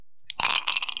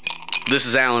This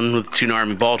is Alan with Tune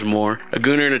Army Baltimore. A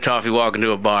gooner and a toffee walk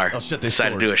into a bar. Oh, shit, they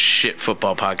decided scored. to do a shit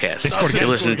football podcast. You're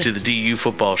listening to the DU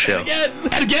Football Show.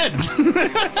 And again.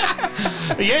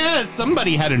 Yeah,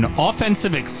 somebody had an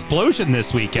offensive explosion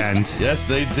this weekend. Yes,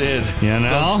 they did. You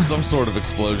know? Some sort of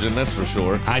explosion, that's for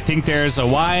sure. I think there's a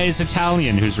wise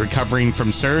Italian who's recovering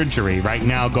from surgery right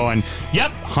now going,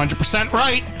 yep, 100%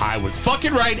 right. I was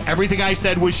fucking right. Everything I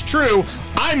said was true.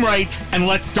 I'm right. And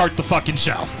let's start the fucking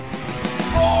show.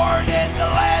 Born in the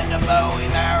land of Bowie,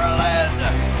 Maryland.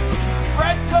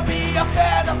 Bred to be a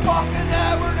fan of fucking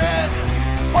Everton.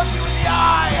 Punch you in the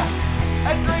eye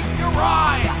and drink your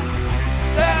rye.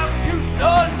 Sam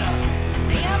Houston.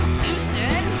 Sam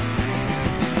Houston?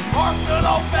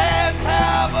 Arsenal fans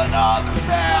have another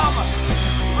Sam.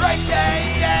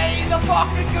 AKA the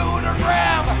fucking Gooner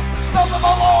Graham. Stump of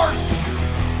a lord.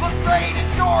 Look straight in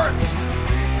shorts.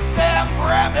 Sam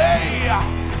Grammy.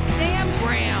 Sam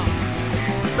Graham.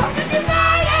 Fucking United!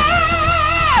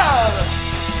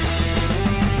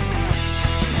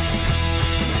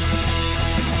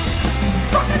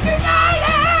 Fucking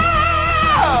United!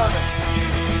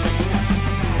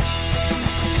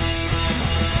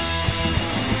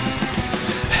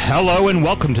 Hello and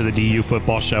welcome to the DU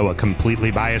Football Show, a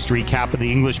completely biased recap of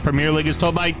the English Premier League as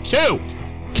told by two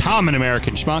common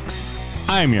American schmucks.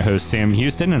 I'm your host, Sam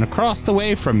Houston, and across the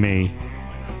way from me,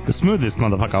 the smoothest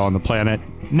motherfucker on the planet,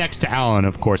 next to Alan,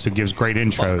 of course, who gives great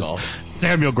intros,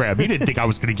 Samuel Graham. You didn't think I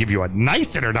was going to give you a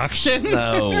nice introduction?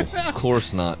 No, of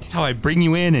course not. That's how I bring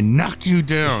you in and knock you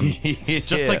down. Yeah.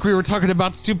 Just like we were talking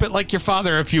about stupid like your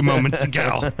father a few moments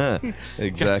ago.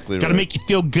 Exactly Gotta right. make you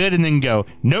feel good and then go,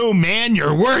 no, man,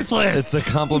 you're worthless. It's a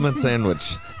compliment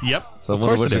sandwich. Yep. So I of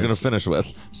wonder course what it you're going is. to finish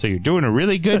with. So you're doing a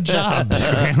really good job,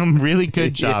 Graham. Really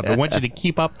good job. I want you to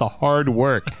keep up the hard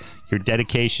work. Your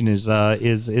dedication is great,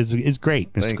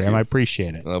 Mr. Thank Graham. you. I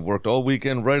appreciate it. I've worked all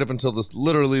weekend right up until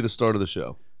literally the start of the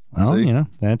show. Well, See? you know,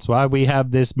 that's why we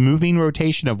have this moving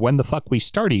rotation of when the fuck we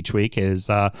start each week is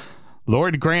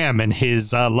Lord Graham and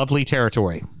his lovely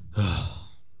territory.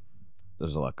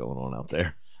 There's a lot going on out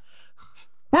there.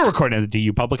 We're recording at the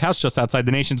DU Public House just outside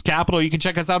the nation's capital. You can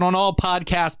check us out on all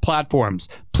podcast platforms.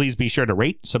 Please be sure to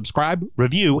rate, subscribe,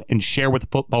 review, and share with a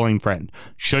footballing friend.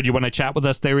 Should you want to chat with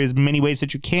us, there is many ways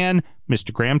that you can.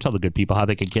 Mr. Graham, tell the good people how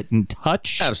they can get in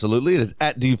touch. Absolutely. It is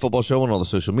at DU Football Show on all the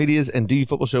social medias and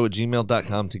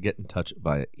dufootballshow@gmail.com to get in touch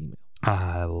via email.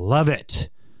 I love it.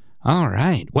 All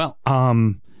right. Well,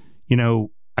 you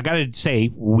know, I got to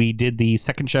say, we did the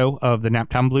second show of the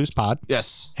Naptown Blues pod.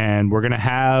 Yes. And we're going to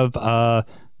have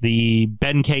the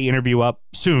Ben K interview up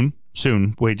soon.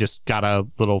 We just got a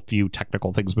little few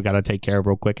technical things we got to take care of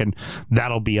real quick, and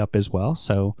that'll be up as well.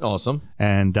 So Awesome.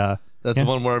 and That's yeah. the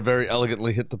one where I very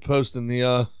elegantly hit the post in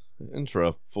the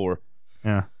intro for.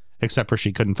 yeah. Except for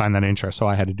she couldn't find that intro, so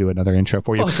I had to do another intro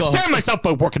for you. Fuck off. Sam and myself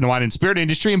both work in the wine and spirit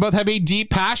industry and both have a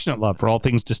deep, passionate love for all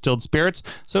things distilled spirits.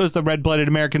 So as the red-blooded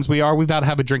Americans we are, we've got to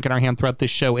have a drink in our hand throughout this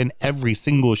show and every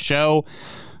single show.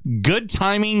 Good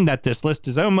timing that this list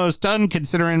is almost done,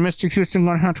 considering Mr. Houston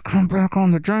going to have to come back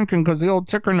on the drinking because the old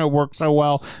ticker no works so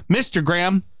well. Mr.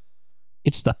 Graham,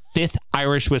 it's the 5th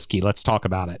Irish whiskey. Let's talk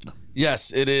about it.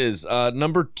 Yes, it is.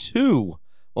 Number 2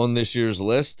 on this year's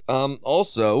list.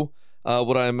 Also,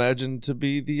 what I imagine to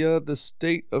be the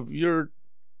state of your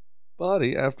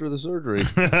body after the surgery.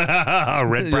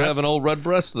 Red You breast. have an old red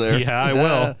breast there. Yeah, I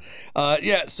will.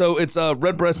 Yeah, so it's a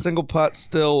red breast single pot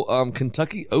still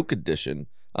Kentucky Oak Edition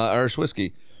Irish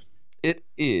whiskey. It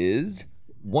is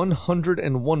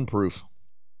 101 proof,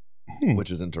 which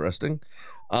is interesting.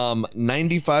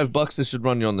 $95 this should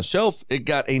run you on the shelf. It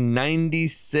got a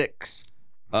 96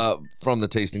 from the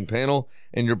tasting panel,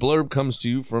 and your blurb comes to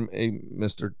you from a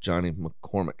Mr. Johnny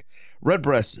McCormick.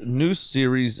 Redbreast New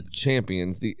Series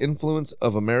champions the influence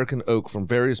of American oak from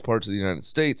various parts of the United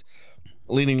States,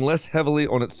 leaning less heavily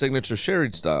on its signature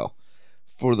sherry style.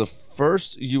 For the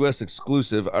first U.S.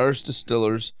 exclusive, Irish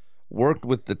distillers worked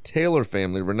with the Taylor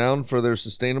family, renowned for their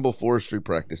sustainable forestry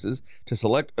practices, to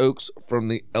select oaks from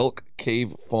the Elk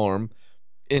Cave Farm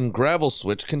in Gravel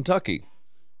Switch, Kentucky.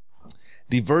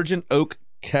 The virgin oak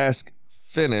cask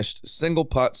finished single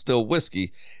pot still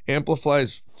whiskey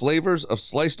amplifies flavors of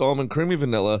sliced almond, creamy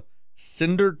vanilla,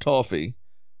 cinder toffee.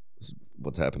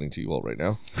 What's happening to you all right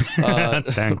now?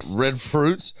 Thanks. Red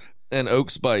fruits and oak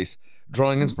spice,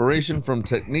 drawing inspiration from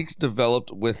techniques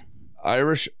developed with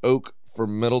Irish oak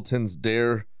from Middleton's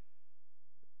Dare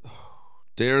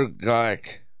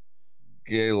Gaich.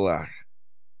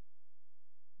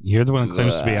 You're the one that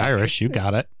claims to be Irish. You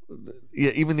got it.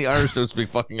 Yeah, even the Irish don't speak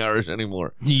fucking Irish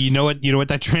anymore. You know what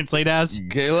that translates as?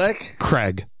 Gaelic?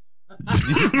 Craig.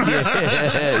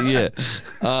 Yeah.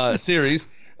 Series.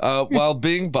 while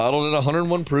being bottled at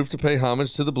 101 proof to pay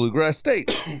homage to the Bluegrass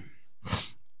State.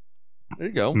 There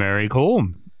you go. Very cool.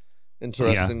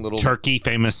 Interesting little Turkey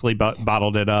famously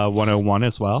bottled at 101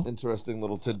 as well. interesting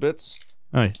little tidbits.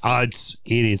 It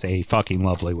is a fucking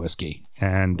lovely whiskey,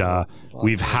 and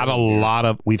we've had a lot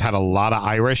of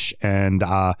Irish, and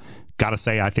gotta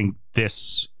say I think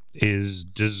this is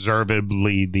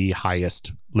deservedly the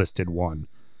highest listed one.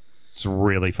 It's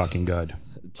really fucking good.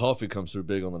 Toffee comes through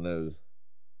big on the nose.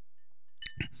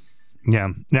 Yeah.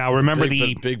 Now remember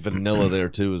Big vanilla there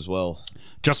too as well.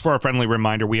 just for a friendly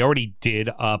reminder, we already did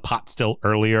a pot still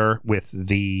earlier with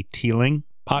the Teeling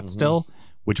pot still,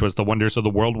 which was the Wonders of the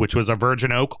World, which was a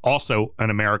virgin oak, also an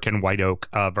American white oak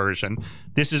version.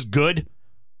 This is good.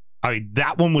 I mean,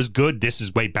 that one was good. This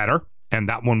is way better. And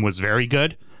that one was very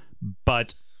good.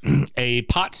 But a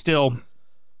pot still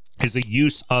is a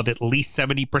use of at least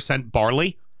 70%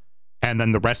 barley. And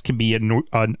then the rest can be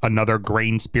another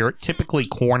grain spirit, typically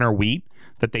corn or wheat,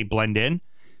 that they blend in.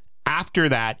 After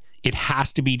that, it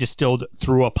has to be distilled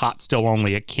through a pot still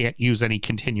only. It can't use any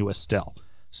continuous still.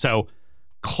 So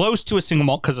close to a single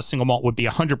malt, because a single malt would be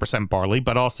 100% barley,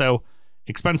 but also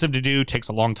expensive to do, takes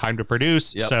a long time to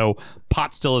produce. Yep. So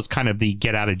pot still is kind of the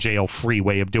get out of jail free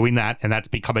way of doing that. And that's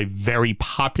become a very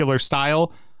popular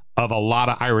style of a lot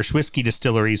of Irish whiskey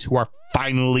distilleries who are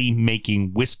finally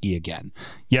making whiskey again.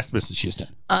 Yes, Mrs. Houston.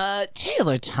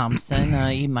 Taylor Thompson,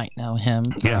 you might know him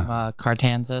from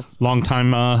Cartanzas. Long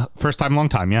time, first time, long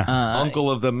time, yeah. Uncle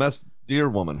of the meth deer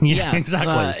woman. Yeah, Yes,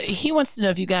 exactly. he wants to know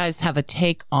if you guys have a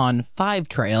take on Five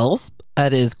Trails.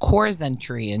 That is Core's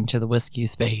entry into the whiskey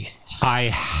space. I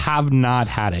have not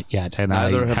had it yet, and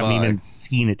Neither I have haven't I. even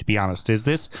seen it, to be honest. Is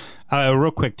this, real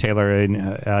quick, Taylor,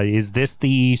 is this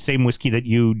the same whiskey that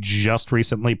you just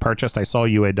recently purchased? I saw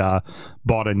you had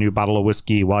bought a new bottle of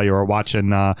whiskey while you were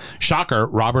watching, shocker,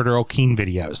 Robert Earl Keen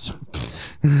videos.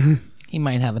 He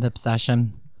might have an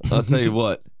obsession. I'll tell you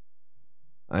what.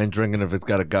 I ain't drinking if it's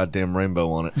got a goddamn rainbow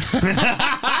on it.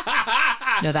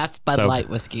 No, that's Bud So- Light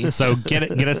whiskeys. So get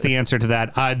us the answer to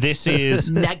that. This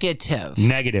is Negative.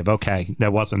 negative. Okay,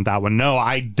 that wasn't that one. No,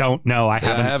 I don't know. I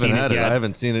haven't seen had it yet. I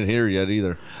haven't seen it here yet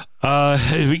either.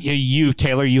 You,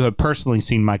 Taylor, you have personally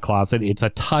seen my closet. It's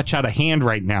a touch out of hand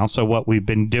right now. So what we've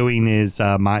been doing is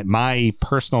my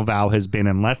personal vow has been,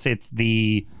 unless it's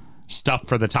the stuff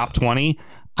for the top 20,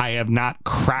 I have not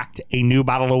cracked a new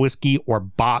bottle of whiskey or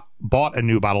bought a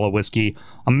new bottle of whiskey.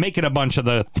 I'm making a bunch of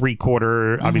the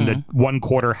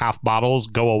 1/4 half bottles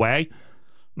go away.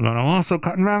 And I'm also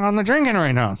cutting back on the drinking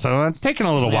right now. So it's taking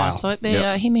a little Yeah, while. so it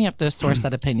may, he may have to source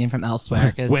that opinion from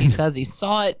elsewhere because he says he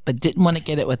saw it but didn't want to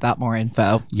get it without more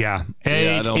info. Yeah.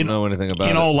 Yeah, I don't know anything about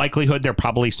In it. all likelihood, they're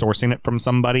probably sourcing it from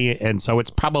somebody, and so it's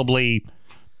probably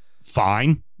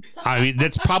fine. I mean,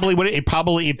 that's probably what it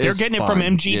probably, if they're It's getting it from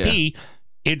fine, MGP,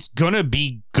 it's gonna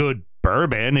be good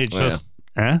bourbon. It's just,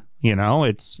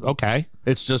 it's okay.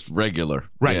 It's just regular.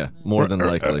 Right. Yeah, more than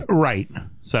likely. Right.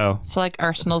 So, So like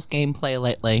Arsenal's gameplay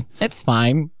lately. It's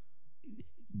fine.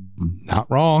 not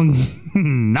wrong.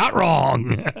 Not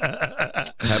wrong.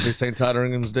 Happy St.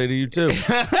 Totteringham's Day to you too.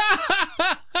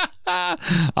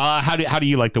 How do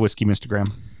you like the whiskey, Mr. Graham?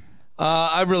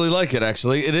 I really like it,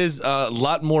 actually. It is a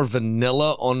lot more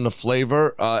vanilla on the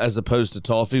flavor as opposed to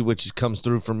toffee, which comes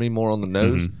through for me more on the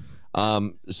nose.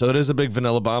 So it is a big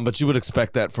vanilla bomb, but you would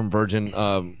expect that from virgin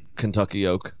Kentucky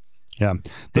oak. Yeah.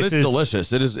 But it's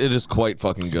delicious. It is quite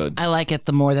fucking good. I like it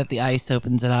the more that the ice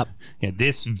opens it up. Yeah,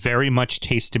 this very much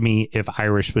tastes to me if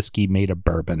Irish whiskey made a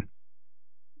bourbon.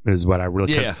 Is what I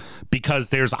really because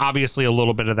there's obviously a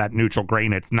little bit of that neutral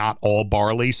grain. It's not all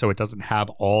barley, so it doesn't have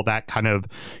all that kind of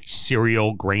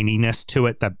cereal graininess to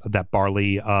it that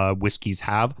barley whiskeys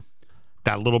have.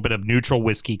 That little bit of neutral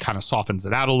whiskey kind of softens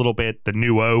it out a little bit. The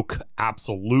new oak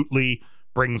absolutely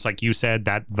brings, like you said,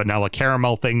 that vanilla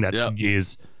caramel thing that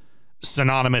is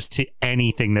synonymous to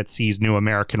anything that sees new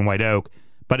American white oak.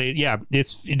 But it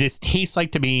tastes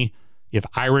like to me if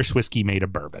Irish whiskey made a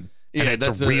bourbon. Yeah, and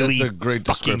that's really a great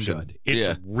fucking description. good. It's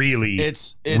Yeah. really,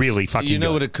 It's really fucking You know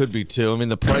good. what it could be too. I mean,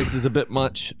 the price is a bit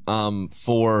much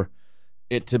for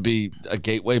it to be a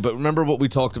gateway. But remember what we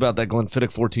talked about, that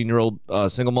Glenfiddich 14-year-old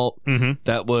single malt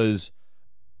that was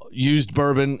used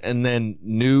bourbon and then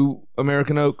new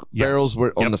American oak barrels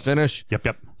were on the finish.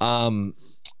 Yep.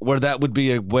 Where that would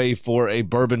be a way for a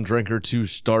bourbon drinker to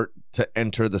start to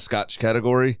enter the Scotch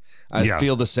category. I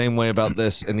feel the same way about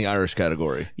this in the Irish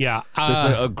category. Yeah.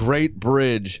 This is a great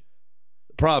bridge.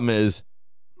 Problem is,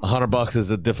 $100 is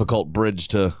a difficult bridge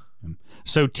to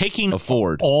So taking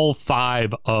afford. all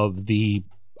 5 of the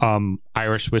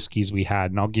Irish whiskeys we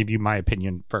had, and I'll give you my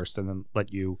opinion first and then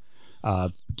let you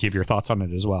give your thoughts on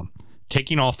it as well.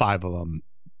 Taking all 5 of them,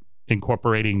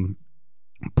 incorporating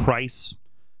price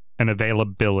and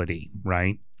availability,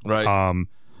 right? Right.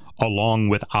 Along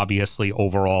with obviously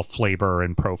overall flavor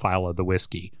and profile of the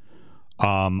whiskey.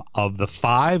 Of the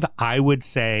 5, I would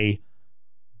say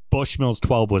Bushmills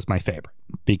 12 was my favorite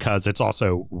because it's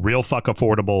also real fuck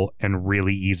affordable and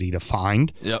really easy to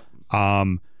find. Yep.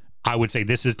 I would say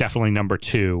this is definitely number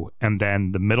 2, and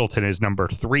then the Middleton is number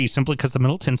 3, simply because the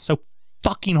Middleton's so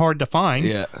fucking hard to find.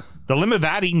 Yeah. The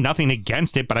Limavady, nothing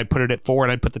against it, but I'd put it at 4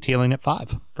 and I'd put the Teeling at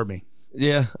 5 for me.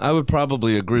 Yeah, I would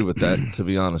probably agree with that, to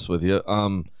be honest with you.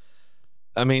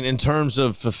 I mean, in terms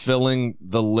of fulfilling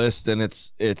the list and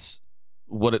it's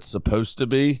what it's supposed to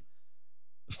be,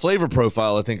 flavor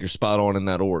profile, I think you're spot on in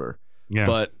that order. Yeah.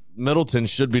 But Middleton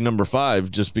should be number 5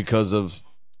 just because of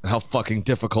how fucking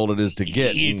difficult it is to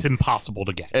get. It's impossible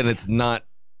to get. And it's not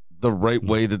the right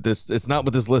way that it's not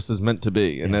what this list is meant to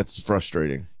be, and that's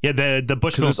frustrating. Yeah, the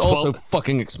Because Bushmills it's 12 also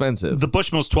fucking expensive. the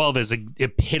Bushmills 12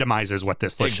 epitomizes what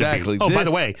this list Exactly. should be. Oh, by This-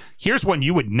 the way, here's one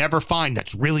you would never find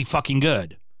that's really fucking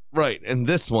good. Right, and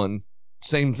this one,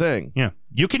 same thing. Yeah.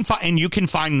 You can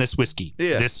find this whiskey.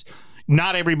 Yeah. This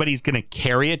not everybody's going to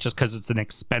carry it just cuz it's an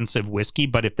expensive whiskey,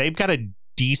 but if they've got a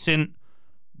decent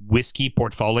whiskey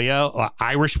portfolio,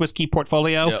 Irish whiskey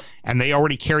portfolio, Yep. and they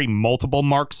already carry multiple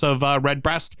marks of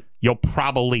Redbreast, you'll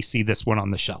probably see this one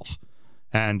on the shelf.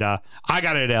 And I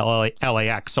got it at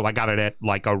LAX, so I got it at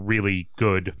like a really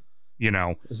good,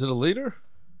 Is it a liter?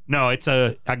 No, it's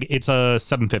a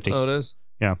 750. Oh, it is?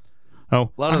 Yeah. Oh,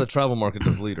 A lot of the travel market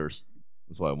does liters.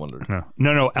 That's why I wondered.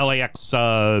 no, LAX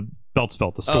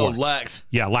Beltsville, the store. Oh, lax.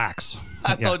 Yeah, Lax.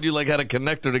 I Yeah. thought you had a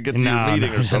connector to get to your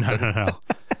meeting or something. No.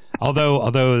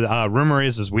 Although rumor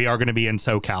is we are going to be in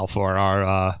SoCal for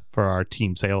our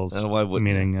team sales And why wouldn't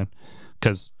you? meeting,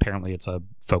 because apparently it's a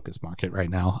focus market right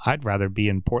now. I'd rather be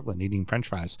in Portland eating French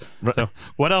fries. Right. So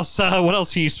what else? What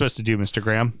else are you supposed to do, Mr.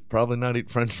 Graham? Probably not eat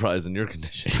French fries in your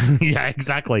condition. Yeah,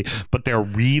 exactly. But they're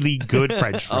really good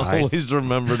French fries. Always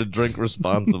remember to drink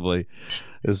responsibly,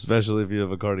 especially if you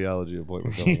have a cardiology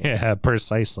appointment coming up. Yeah,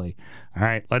 precisely. All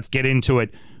right, let's get into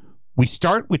it. We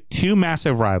start with 2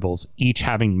 massive rivals, each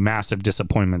having massive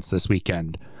disappointments this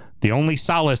weekend. The only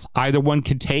solace either one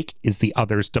can take is the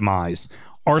other's demise.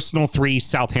 Arsenal 3,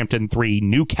 Southampton 3,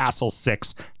 Newcastle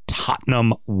 6,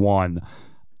 Tottenham 1.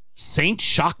 Saints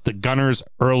shock the Gunners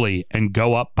early and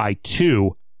go up by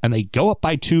 2, and they go up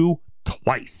by 2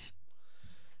 twice.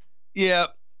 Yeah,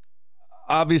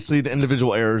 obviously the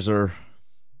individual errors are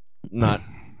not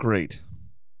great.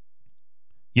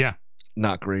 Yeah.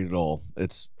 Not great at all.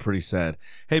 It's pretty sad.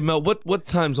 Hey, Mel, what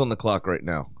time's on the clock right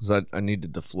now? Because I need to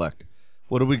deflect.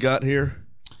 What do we got here?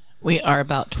 We are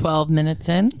about 12 minutes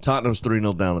in. Tottenham's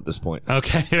 3-0 down at this point.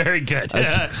 Okay, very good.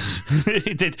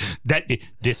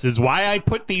 This is why I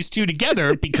put these two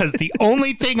together, because the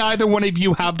only thing either one of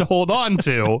you have to hold on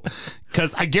to,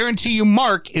 because I guarantee you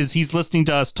Mark, is he's listening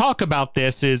to us talk about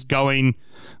this, is going,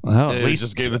 well, It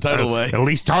just gave the title away. At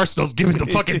least Arsenal's giving the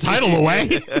fucking title away.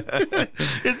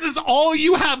 This is all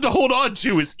you have to hold on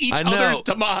to is each I know. other's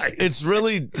demise. It's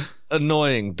really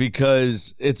annoying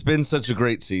because it's been such a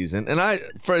great season, and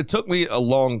it took me a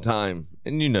long time,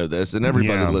 and you know this, and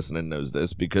everybody Yeah. listening knows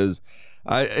this, because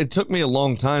it took me a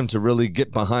long time to really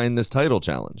get behind this title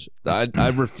challenge. I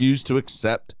refused to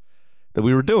accept that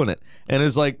we were doing it, and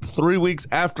it's like 3 weeks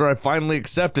after I finally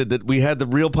accepted that we had the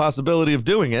real possibility of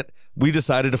doing it, we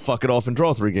decided to fuck it off and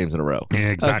draw 3 games in a row. Yeah,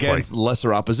 exactly. Against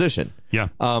lesser opposition. Yeah.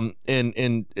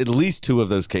 In at least 2 of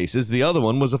those cases, the other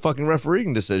one was a fucking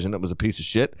refereeing decision that was a piece of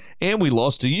shit, and we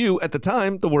lost to you at the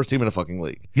time, the worst team in the fucking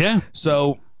league. Yeah.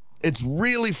 So it's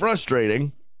really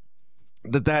frustrating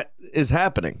that is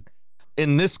happening.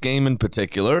 In this game in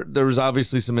particular, there was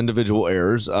obviously some individual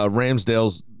errors.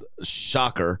 Ramsdale's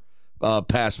shocker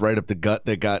pass right up the gut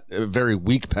that got a very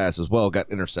weak pass as well, got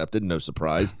intercepted, no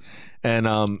surprise. And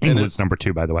England's number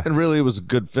 2, by the way. and really it was a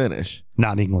good finish.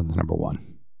 Not England's number 1.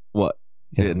 What?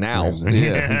 Yeah, now.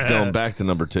 Yeah, he's going back to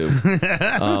number 2.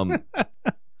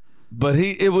 But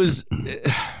it's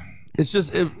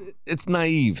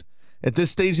naive. At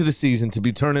this stage of the season, to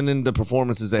be turning in the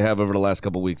performances they have over the last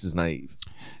couple of weeks is naive.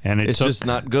 And It's just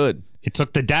not good. It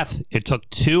took the death. It took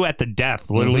 2 at the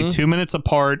death, literally 2 minutes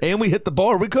apart. And we hit the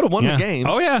bar. We could have won Yeah. the game.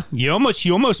 Oh yeah, you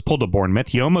almost pulled a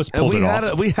Bournemouth. You almost And pulled we it had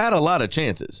off. we had a lot of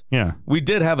chances. Yeah, We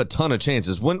did have a ton of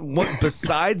chances. When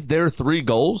besides their 3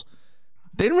 goals,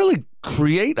 they didn't really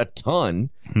create a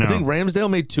ton. No. I think Ramsdale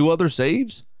made 2 other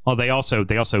saves. well, they also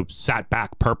sat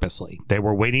back purposely. They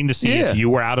were waiting to see Yeah. if you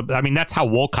were out of. I mean, that's how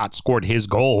Wolcott scored his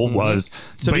goal. Was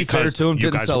To be fair because to him, you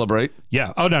didn't guys- celebrate.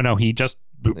 Yeah. Oh no, he just.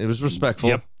 It was respectful.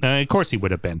 Yep. Of course he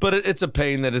would have been. But it's a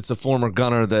pain that it's a former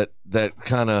Gunner that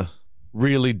kind of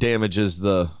really damages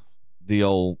the the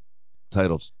old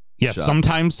titles. Yes, shot.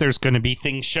 sometimes there's going to be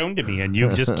things shown to me, and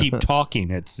you just keep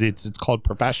talking. It's called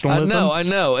professionalism. I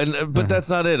know, but that's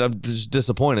not it. I'm just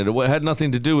disappointed. It had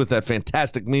nothing to do with that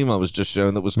fantastic meme I was just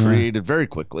showing that was created very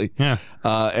quickly. Yeah.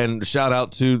 And shout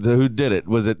out to who did it.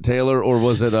 Was it Taylor or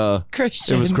was it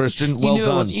Christian. It was Christian. Well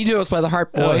done. You knew it was by the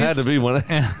Heart Boys. Oh, it had to be one.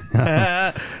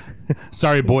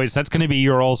 Sorry, boys. That's going to be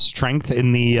your all strength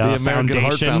in the American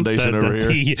Heart Foundation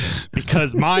over here.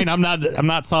 Because mine, I'm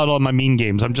not solid on my mean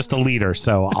games. I'm just a leader,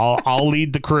 so I'll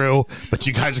lead the crew. But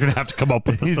you guys are going to have to come up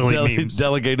with the silly He's memes.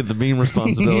 delegated the meme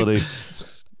responsibility.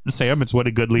 Sam, it's what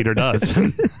a good leader does.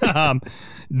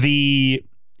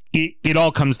 It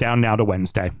all comes down now to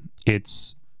Wednesday.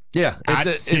 It's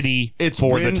at City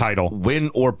for the title.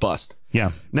 Win or bust.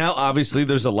 Yeah. Now, obviously,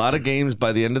 there's a lot of games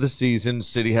by the end of the season.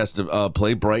 City has to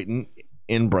play Brighton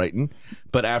in Brighton.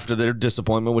 But after their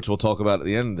disappointment, which we'll talk about at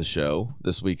the end of the show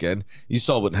this weekend, you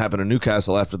saw what happened to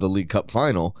Newcastle after the League Cup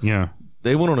final. Yeah.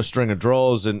 They went on a string of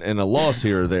draws and a loss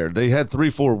here or there. They had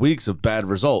 3-4 weeks of bad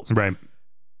results. Right.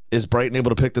 Is Brighton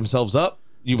able to pick themselves up?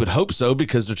 You would hope so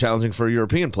because they're challenging for a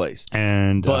European place.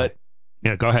 But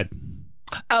yeah, go ahead.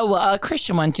 Oh,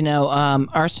 Christian wanted to know,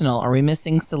 Arsenal, are we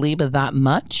missing Saliba that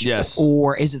much? Yes.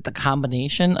 Or is it the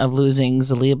combination of losing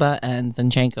Saliba and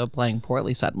Zinchenko playing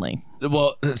poorly suddenly?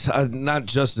 Well, it's, not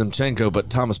just Zinchenko, but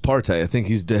Thomas Partey. I think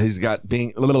he's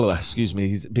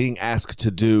being asked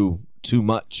to do too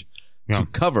much to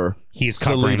cover. He's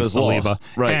covering Saliba's Saliba, loss.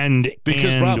 Right?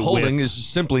 Because Rob Holding is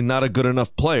simply not a good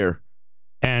enough player.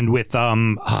 And with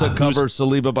to cover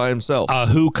Saliba by himself.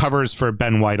 Who covers for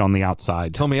Ben White on the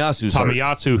outside?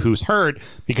 Tomiyasu, who's hurt,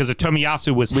 because if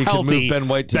Tomiyasu was healthy, could move Ben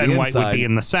White to the White inside. would be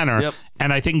in the center. Yep.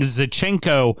 And I think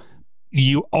Zinchenko,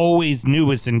 you always knew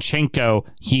with Zinchenko,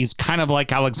 he's kind of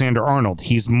like Alexander Arnold.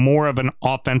 He's more of an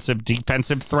offensive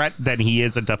defensive threat than he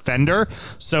is a defender.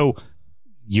 So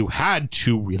you had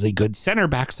two really good center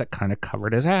backs that kind of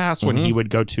covered his ass when he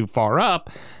would go too far up.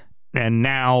 And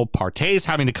now Partey's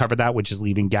having to cover that, which is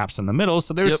leaving gaps in the middle.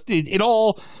 So there's it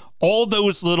all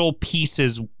those little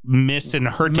pieces miss and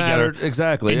hurt together.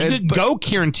 Exactly. And you could go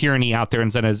Kieran Tierney out there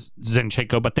instead of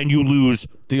Zinchenko, but then you lose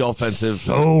the offensive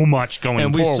so much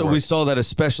going forward. And we saw that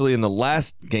especially in the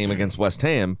last game against West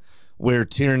Ham, where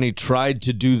Tierney tried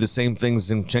to do the same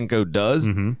things Zinchenko does,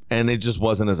 and it just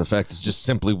wasn't as effective. It just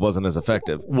simply wasn't as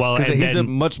effective. Well, because he's a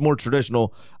much more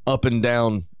traditional up and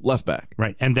down left back.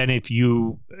 Right. And then if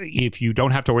you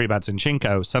don't have to worry about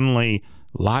Zinchenko, suddenly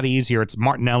a lot easier. It's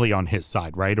Martinelli on his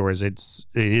side, right? Or it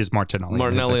is Martinelli.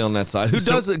 Martinelli on that side, who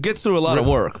gets through a lot of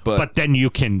work, but then you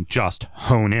can just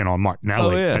hone in on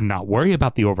Martinelli and not worry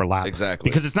about the overlap. Exactly.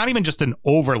 Because it's not even just an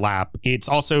overlap. It's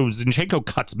also Zinchenko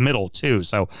cuts middle too.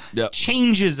 So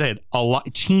changes it a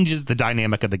lot, changes the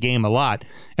dynamic of the game a lot.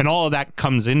 And all of that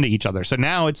comes into each other. So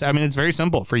now it's very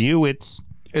simple. For you, it's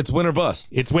win or bust.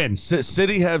 It's win.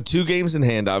 City have 2 games in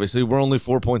hand, obviously. We're only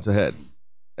 4 points ahead.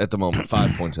 At the moment,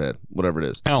 5 points ahead, whatever it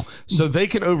is. Oh. So they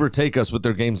can overtake us with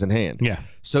their games in hand. Yeah.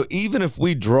 So even if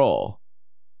we draw,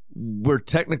 we're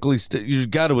technically you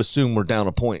got to assume we're down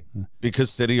a point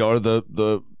because City are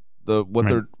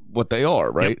what they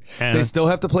are, right? Yep. They still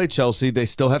have to play Chelsea. They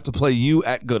still have to play you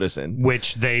at Goodison,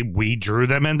 which we drew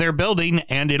them in their building,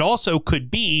 and it also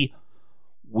could be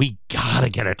we gotta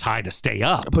get a tie to stay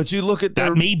up. But you look at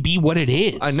that may be what it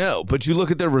is. I know, but you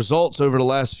look at their results over the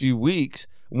last few weeks.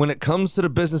 When it comes to the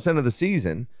business end of the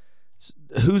season,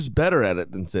 who's better at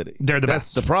it than City? They're the best.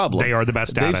 best. That's the problem. They are the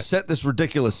best at it. They've set this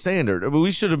ridiculous standard. I mean,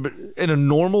 we should have been in a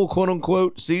normal quote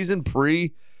unquote season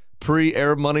pre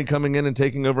Arab money coming in and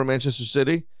taking over Manchester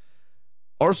City.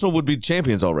 Arsenal would be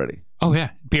champions already. Oh yeah,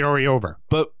 be already over.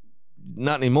 But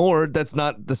not anymore. That's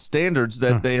not the standards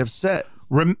that they have set.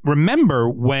 Remember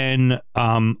when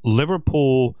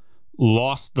Liverpool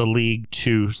lost the league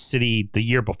to City the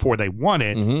year before they won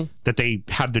it, that they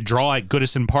had the draw at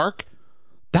Goodison Park?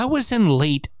 That was in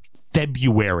late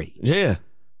February. Yeah.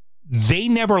 They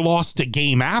never lost a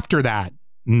game after that.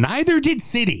 Neither did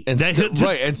City. And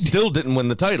and still didn't win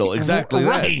the title. Exactly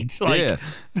right. That.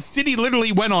 City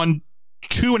literally went on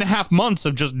 2.5 months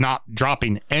of just not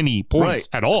dropping any points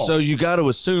at all. So you got to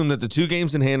assume that the 2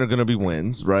 games in hand are going to be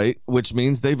wins, right? Which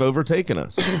means they've overtaken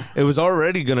us. It was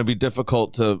already going to be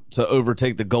difficult to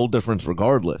overtake the goal difference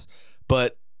regardless.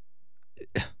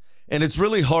 And it's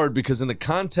really hard because in the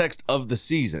context of the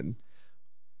season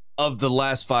of the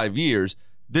last 5 years,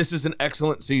 this is an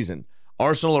excellent season.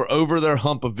 Arsenal are over their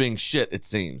hump of being shit, it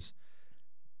seems.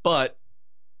 But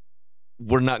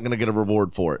we're not going to get a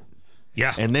reward for it.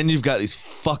 Yeah. And then you've got these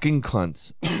fucking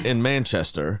cunts in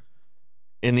Manchester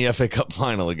in the FA Cup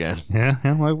final again. Yeah,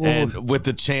 And with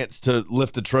the chance to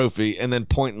lift a trophy and then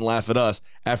point and laugh at us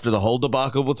after the whole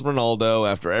debacle with Ronaldo,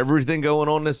 after everything going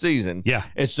on this season. Yeah.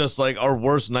 It's just like our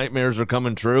worst nightmares are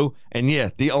coming true. And yeah,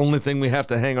 the only thing we have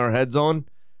to hang our heads on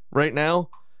right now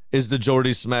is the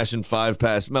Jordy smashing 5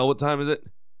 pass. Mel, what time is it?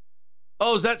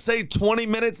 Oh, does that say 20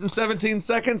 minutes and 17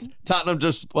 seconds? Tottenham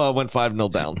just went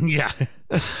 5-0 down. Yeah.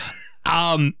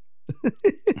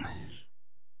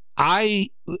 I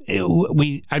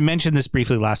mentioned this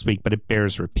briefly last week, but it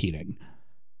bears repeating.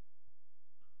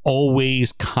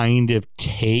 Always kind of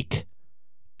take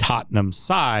Tottenham's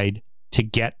side to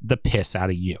get the piss out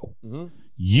of you. Mm-hmm.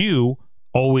 You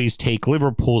always take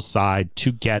Liverpool's side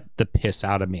to get the piss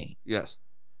out of me. Yes.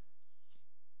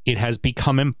 It has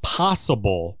become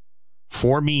impossible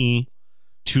for me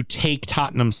to take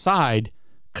Tottenham's side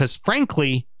because,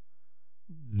 frankly,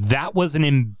 that was an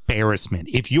embarrassment.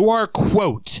 If you are,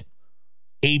 quote,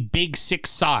 a Big Six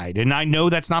side, and I know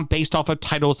that's not based off of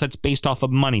titles, that's based off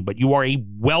of money, but you are a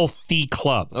wealthy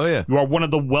club. Oh yeah. You are one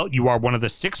of the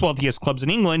 6 wealthiest clubs in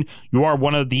England. You are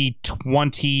one of the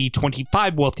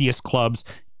 25 wealthiest clubs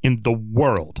in the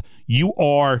world. You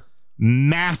are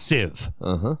massive.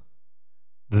 Uh-huh.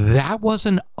 That was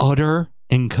an utter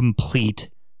and complete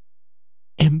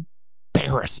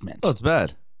embarrassment. Oh, it's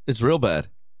bad. It's real bad.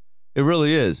 It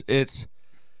really is. It's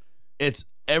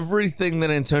everything that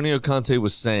Antonio Conte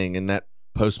was saying in that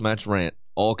post-match rant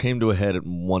all came to a head at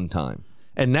one time.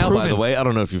 And now, by the way, I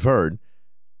don't know if you've heard,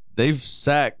 they've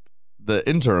sacked the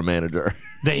interim manager,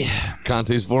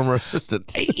 Conte's former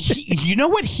assistant. You know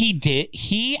what he did?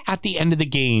 He, at the end of the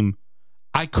game,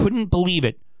 I couldn't believe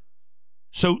it.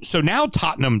 So now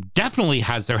Tottenham definitely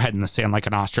has their head in the sand like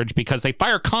an ostrich because they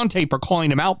fire Conte for calling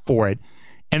him out for it.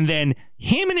 And then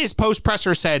him and his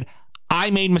post-presser said, I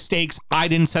made mistakes. I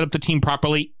didn't set up the team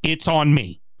properly. It's on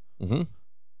me. Mm-hmm.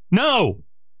 No,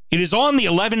 it is on the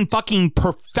 11 fucking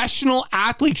professional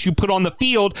athletes you put on the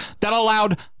field that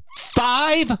allowed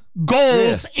 5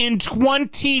 goals in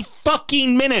 20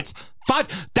 fucking minutes.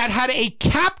 5 that had a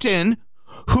captain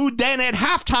who then at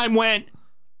halftime went,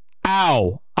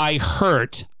 ow, I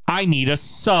hurt. I need a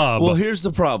sub. Well, here's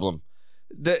the problem.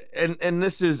 And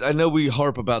this is, I know we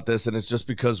harp about this and it's just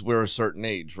because we're a certain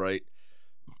age, right?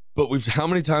 But how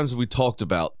many times have we talked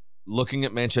about looking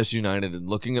at Manchester United and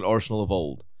looking at Arsenal of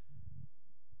old?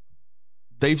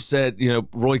 They've said,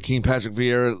 Roy Keane, Patrick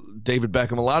Vieira, David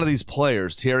Beckham, a lot of these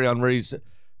players, Thierry Henry,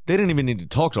 they didn't even need to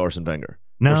talk to Arsene Wenger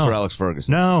or Sir Alex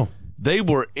Ferguson. No. They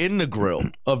were in the grill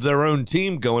of their own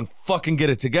team going, fucking get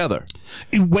it together.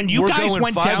 When you guys going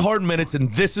went 5 down hard minutes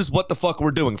and this is what the fuck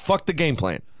we're doing. Fuck the game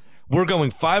plan. We're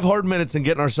going 5 hard minutes and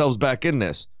getting ourselves back in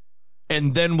this.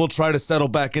 And then we'll try to settle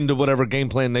back into whatever game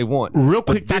plan they want. Real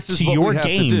quick, but back to your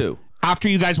game. After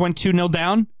you guys went 2-0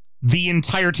 down, the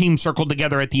entire team circled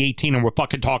together at the 18 and we're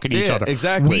fucking talking to each other.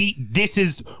 Exactly.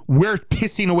 We're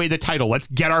pissing away the title. Let's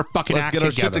get our fucking act together.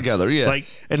 Let's get our shit together, yeah.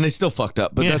 And they still fucked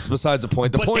up, but that's besides the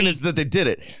point. The point is that they did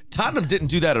it. Tottenham didn't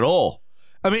do that at all.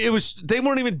 I mean, they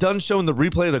weren't even done showing the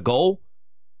replay of the goal,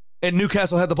 and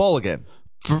Newcastle had the ball again.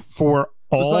 For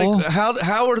all, it's like,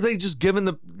 how are they just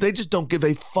they just don't give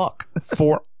a fuck.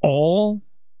 For all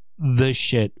the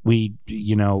shit we,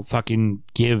 fucking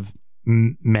give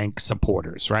Manc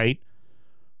supporters, right?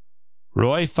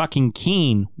 Roy fucking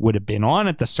Keane would have been on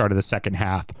at the start of the second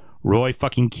half. Roy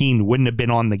fucking Keane wouldn't have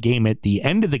been on the game at the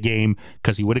end of the game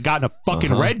because he would have gotten a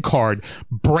fucking red card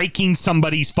breaking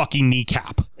somebody's fucking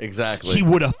kneecap. Exactly. He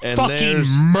would have fucking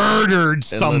murdered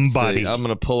somebody. I'm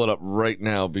going to pull it up right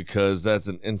now because that's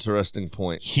an interesting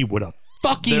point. He would have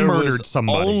fucking murdered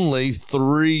somebody. Only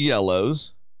 3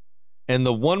 yellows, and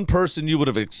the one person you would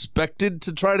have expected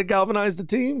to try to galvanize the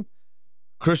team,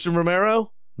 Christian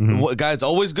Romero, a guy that's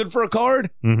always good for a card,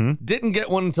 didn't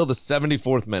get one until the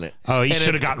 74th minute. Oh, he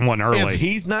should have gotten one early. If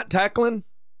he's not tackling,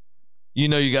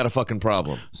 you got a fucking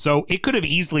problem. So it could have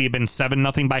easily been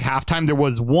 7-0 by halftime. There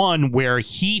was one where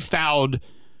he fouled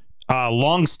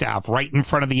Longstaff right in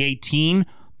front of the 18,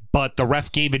 but the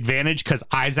ref gave advantage because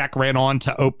Isaac ran on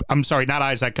to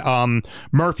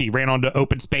Murphy ran on to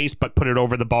open space but put it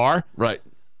over the bar. Right.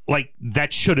 Like,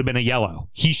 that should have been a yellow.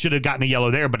 He should have gotten a yellow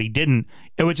there, but he didn't.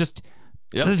 It was just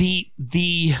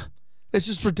it's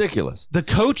just ridiculous. The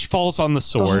coach falls on the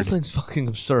sword. The whole thing's fucking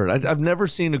absurd. I've never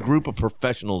seen a group of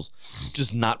professionals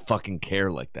just not fucking care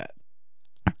like that.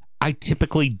 I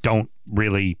typically don't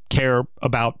really care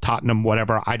about Tottenham,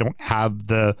 whatever. I don't have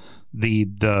the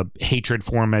hatred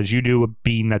for them as you do,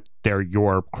 being that they're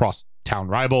your cross-town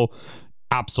rival.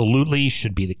 Absolutely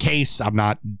should be the case. I'm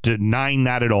not denying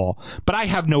that at all. But I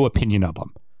have no opinion of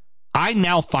them. I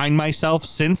now find myself,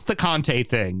 since the Conte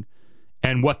thing,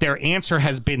 and what their answer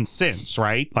has been since,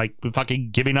 right? Like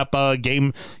fucking giving up a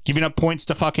game, giving up points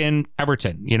to fucking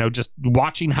Everton, just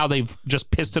watching how they've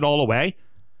just pissed it all away.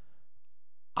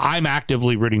 I'm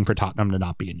actively rooting for Tottenham to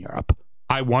not be in Europe.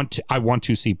 I want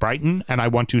to see Brighton, and I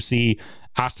want to see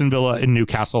Aston Villa and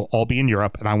Newcastle all be in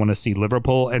Europe, and I want to see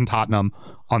Liverpool and Tottenham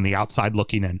on the outside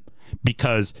looking in.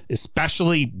 Because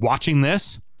especially watching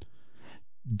this,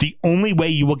 the only way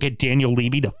you will get Daniel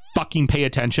Levy to fucking pay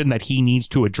attention that he needs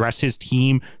to address his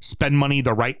team, spend money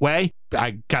the right way,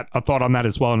 I got a thought on that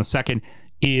as well in a second,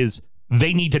 is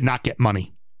they need to not get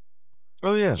money.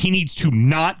 Oh, yeah. He needs to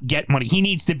not get money. He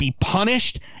needs to be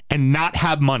punished and not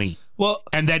have money. Well,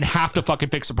 and then have to fucking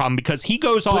fix the problem because he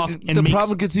goes off and the makes...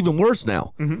 problem gets even worse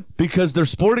now because their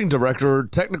sporting director or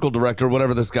technical director,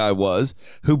 whatever this guy was,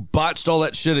 who botched all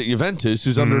that shit at Juventus,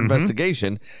 who's under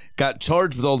investigation, got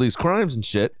charged with all these crimes and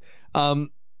shit,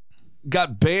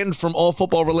 got banned from all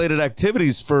football related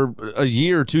activities for a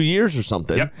year, 2 years or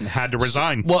something. Yep, had to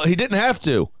resign. Well, he didn't have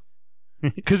to.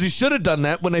 Because he should have done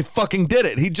that when they fucking did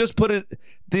it. He just put it,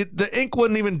 the ink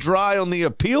wasn't even dry on the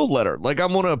appeal letter. Like,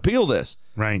 I'm going to appeal this.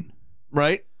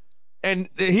 Right? And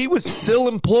he was still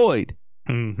employed.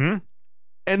 Mm-hmm.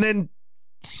 And then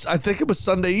I think it was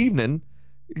Sunday evening,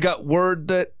 got word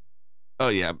that, oh,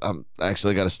 yeah, I'm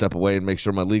actually got to step away and make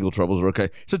sure my legal troubles are okay.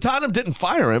 So Tottenham didn't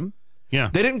fire him. Yeah.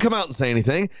 They didn't come out and say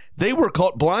anything. They were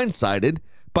caught blindsided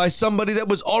by somebody that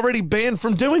was already banned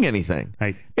from doing anything.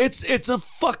 Right. It's a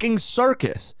fucking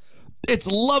circus. It's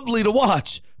lovely to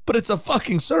watch, but it's a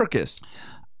fucking circus.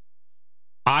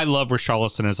 I love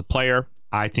Richarlison as a player.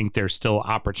 I think there's still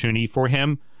opportunity for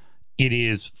him. It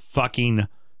is fucking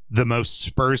the most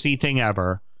Spursy thing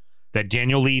ever that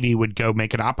Daniel Levy would go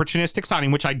make an opportunistic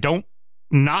signing, which I don't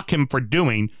knock him for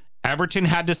doing. Everton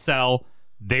had to sell.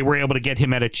 They were able to get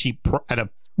him at a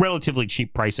relatively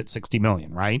cheap price at $60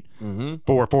 million, right? Mm-hmm.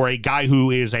 For a guy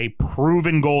who is a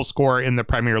proven goal scorer in the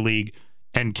Premier League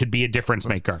and could be a difference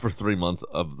maker. For 3 months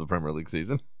of the Premier League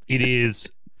season. It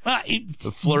is...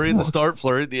 The flurry at the start,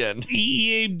 flurry at the end.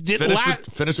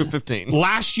 Finish with 15.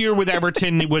 Last year with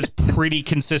Everton, it was pretty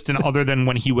consistent other than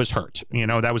when he was hurt.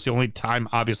 That was the only time,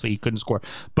 obviously, he couldn't score.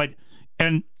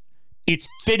 And it's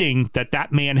fitting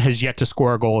that man has yet to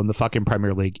score a goal in the fucking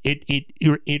Premier League.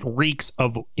 It reeks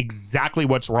of exactly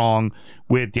what's wrong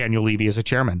with Daniel Levy as a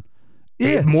chairman.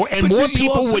 Yeah. More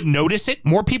people would notice it.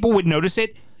 More people would notice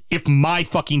it if my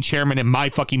fucking chairman and my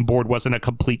fucking board wasn't a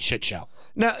complete shit show.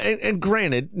 Now, and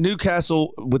granted,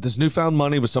 Newcastle, with this newfound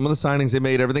money, with some of the signings they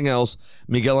made, everything else,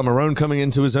 Miguel Almiron coming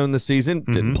into his own this season,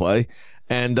 didn't play.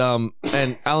 And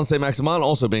Alan Saint-Maximin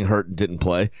also being hurt, didn't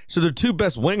play. So their two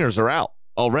best wingers are out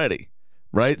already,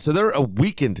 right? So they're a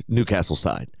weakened Newcastle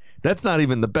side. That's not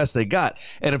even the best they got.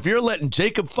 And if you're letting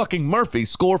Jacob fucking Murphy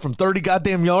score from 30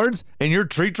 goddamn yards and you're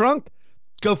tree trunked,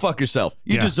 go fuck yourself.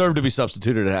 You deserve to be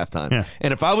substituted at halftime. Yeah.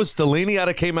 And if I was Stellini, I'd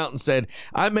have came out and said,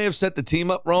 I may have set the team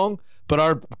up wrong, but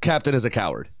our captain is a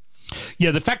coward.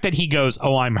 Yeah, the fact that he goes,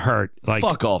 oh, I'm hurt. Like,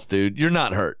 fuck off, dude. You're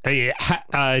not hurt.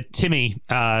 Timmy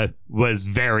was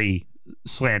very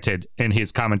slanted in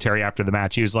his commentary after the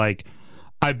match. He was like,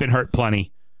 I've been hurt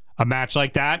plenty. A match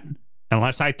like that,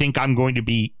 unless I think I'm going to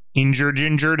be injured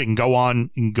and go on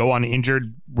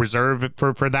injured reserve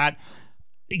for that,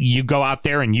 you go out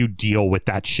there and you deal with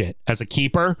that shit. As a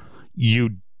keeper,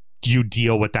 you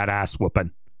deal with that ass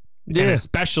whooping. Yeah. And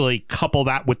especially couple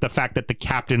that with the fact that the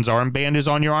captain's armband is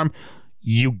on your arm,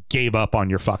 you gave up on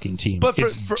your fucking team. But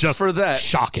for that,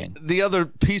 shocking. The other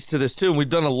piece to this too, and we've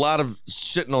done a lot of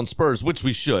shitting on Spurs, which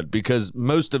we should, because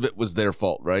most of it was their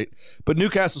fault, right? But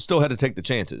Newcastle still had to take the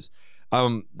chances.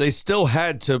 They still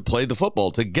had to play the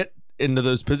football to get into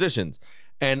those positions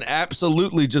and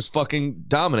absolutely just fucking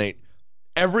dominate.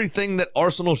 Everything that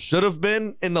Arsenal should have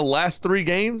been in the last 3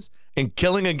 games and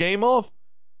killing a game off,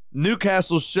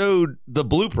 Newcastle showed the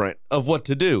blueprint of what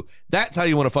to do. That's how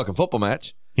you win a fucking football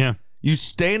match. Yeah. You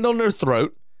stand on their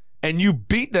throat and you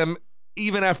beat them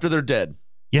even after they're dead.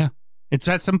 Yeah. It's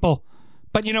that simple.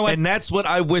 But you know what? And that's what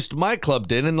I wished my club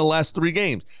did in the last 3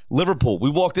 games. Liverpool, we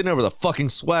walked in there with a fucking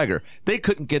swagger. They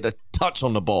couldn't get a touch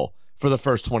on the ball for the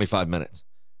first 25 minutes.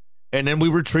 And then we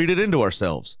retreated into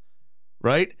ourselves.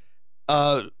 Right?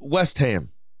 West Ham,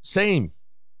 same.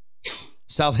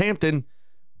 Southampton,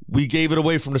 we gave it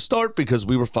away from the start because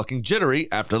we were fucking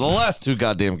jittery after the last 2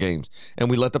 goddamn games, and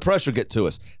we let the pressure get to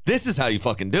us. This is how you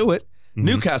fucking do it.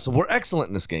 Newcastle were excellent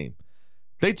in this game.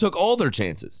 They took all their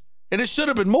chances, and it should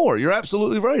have been more. You're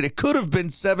absolutely right. It could have been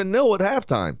 7-0 at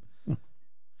halftime.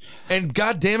 And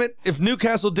goddamn it, if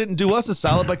Newcastle didn't do us a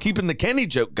solid by keeping the Kenny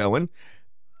joke going,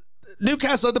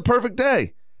 Newcastle had the perfect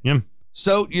day. Yeah.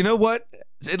 So, you know what?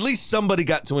 At least somebody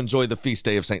got to enjoy the feast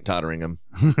day of St. Totteringham.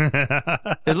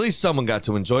 At least someone got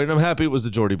to enjoy it, and I'm happy it was the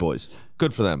Geordie boys.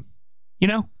 Good for them. You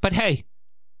know, but hey,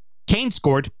 Kane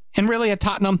scored, and really at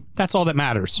Tottenham, that's all that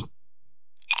matters.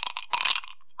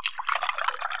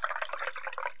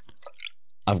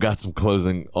 I've got some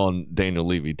closing on Daniel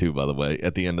Levy, too, by the way,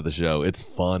 at the end of the show. It's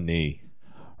funny.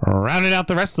 Rounding out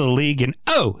the rest of the league, and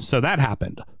so that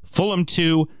happened. Fulham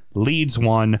 2, Leeds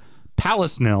 1,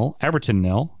 Palace 0, Everton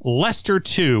 0, Leicester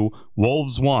 2,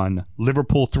 Wolves 1,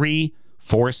 Liverpool 3,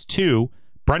 Forest 2,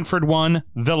 Brentford 1,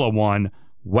 Villa 1,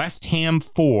 West Ham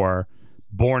 4,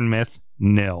 Bournemouth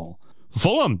 0.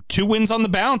 Fulham, 2 wins on the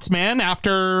bounce, man,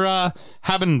 after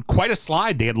having quite a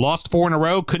slide. They had lost 4 in a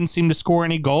row, couldn't seem to score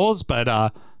any goals,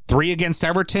 but 3 against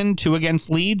Everton, 2 against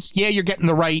Leeds. Yeah, you're getting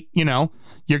the right,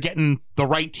 you're getting the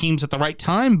right teams at the right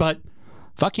time, but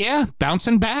fuck yeah,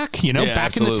 bouncing back, Yeah,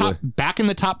 back absolutely. in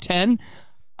the top 10,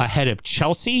 ahead of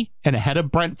Chelsea and ahead of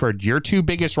Brentford, your 2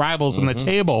 biggest rivals in the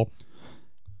table.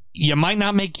 You might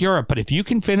not make Europe, but if you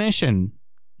can finish in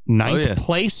 9th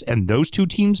place and those 2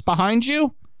 teams behind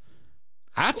you,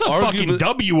 that's a fucking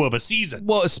W of a season.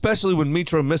 Well, especially when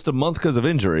Mitro missed a month because of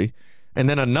injury and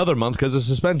then another month because of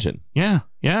suspension. Yeah,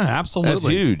 absolutely. That's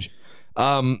huge.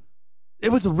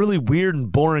 It was a really weird and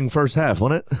boring first half,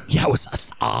 wasn't it? Yeah, it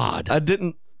was odd.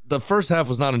 The first half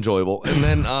was not enjoyable. And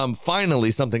then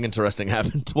finally something interesting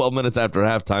happened 12 minutes after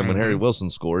halftime when Harry Wilson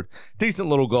scored. Decent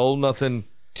little goal, nothing.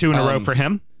 2 in a row for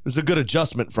him. It was a good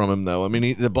adjustment from him, though. I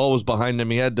mean, the ball was behind him.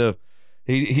 He had to.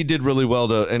 He did really well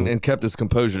to and kept his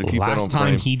composure to keep that on Last frame.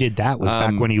 time he did that was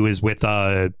back when he was with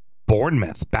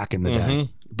Bournemouth back in the day.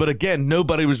 But again,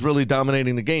 nobody was really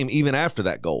dominating the game even after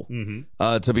that goal.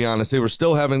 To be honest, they were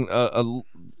still having a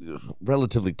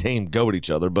relatively tame go at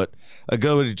each other, but a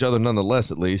go at each other nonetheless,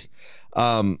 at least.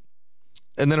 And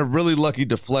then a really lucky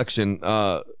deflection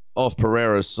off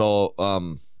Pereira saw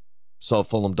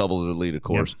Fulham double their lead, of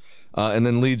course. And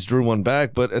then Leeds drew one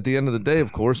back. But at the end of the day,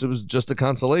 of course, it was just a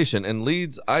consolation. And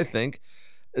Leeds, I think,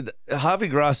 Javi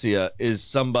Gracia is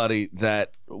somebody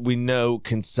that we know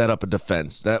can set up a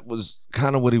defense. That was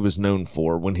kind of what he was known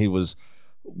for when he was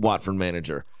Watford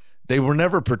manager. They were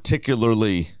never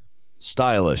particularly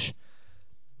stylish,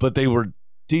 but they were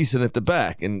decent at the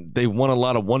back. And they won a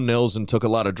lot of 1-0s and took a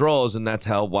lot of draws. And that's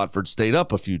how Watford stayed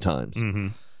up a few times.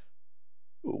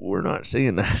 We're not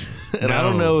seeing that. And I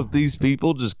don't know if these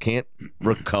people just can't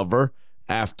recover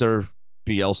after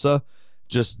Bielsa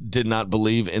just did not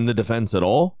believe in the defense at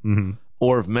all,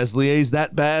 or if Meslier's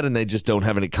that bad and they just don't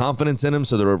have any confidence in him,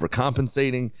 so they're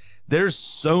overcompensating. There's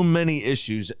so many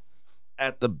issues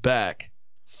at the back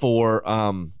for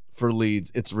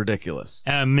Leeds. It's ridiculous.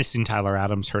 Missing Tyler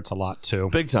Adams hurts a lot too.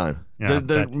 Big time. Yeah,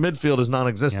 their midfield is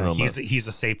non-existent almost. He's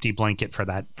a safety blanket for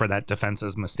that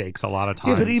defense's mistakes a lot of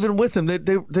times. Yeah, but even with him,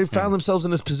 they found themselves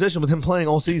in this position with him playing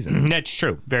all season. That's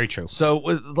true. Very true. So,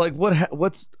 like,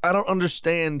 what's I don't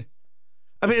understand.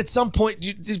 I mean, at some point,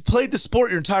 you played the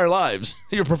sport your entire lives.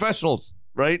 You're professionals,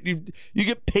 right? You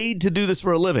get paid to do this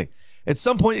for a living. At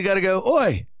some point, you got to go,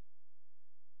 oi,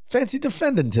 fancy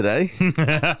defending today.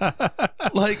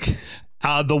 Like,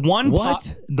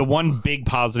 the one big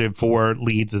positive for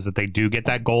Leeds is that they do get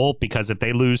that goal, because if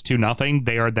they lose 2-0,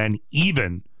 they are then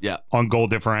even on goal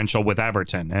differential with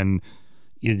Everton. And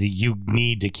you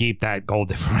need to keep that goal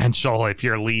differential if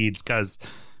you're Leeds, because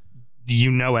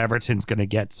Everton's going to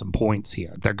get some points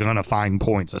here. They're going to find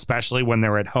points, especially when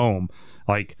they're at home.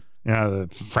 Like,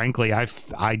 frankly,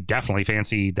 I definitely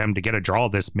fancy them to get a draw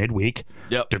this midweek.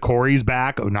 Yep. Decore's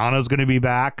back. Onana's going to be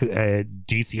back.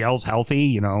 DCL's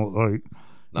healthy. Knock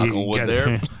on wood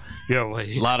there.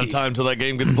 A lot of time till that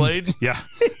game gets played. Yeah.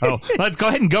 Oh, let's go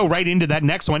ahead and go right into that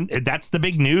next one. That's the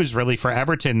big news, really, for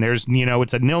Everton. There's,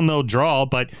 it's a 0-0 draw,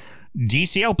 but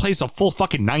DCL plays a full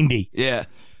fucking 90. Yeah.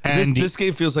 And this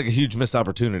game feels like a huge missed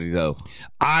opportunity, though.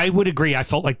 I would agree. I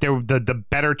felt like the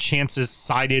better chances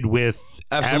sided with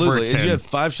Absolutely. Everton. And you had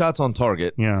 5 shots on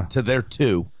target to their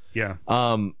 2. Yeah.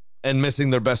 And missing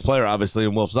their best player, obviously,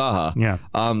 in Wilf Zaha. Yeah.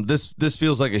 This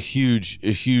feels like a huge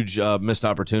missed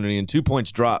opportunity, and 2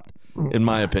 points dropped, in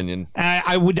my opinion.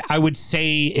 I would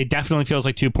say it definitely feels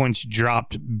like 2 points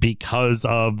dropped because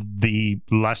of the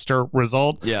Leicester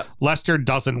result. Yeah. Leicester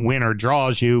doesn't win or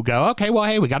draws. You go, okay, well,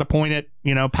 hey, we got a point at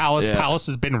Palace. Yeah. Palace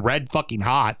has been red fucking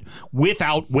hot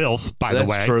without Wilf, by the way.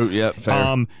 That's true. Yeah,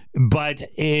 fair. But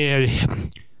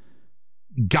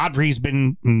Godfrey's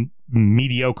been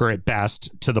mediocre at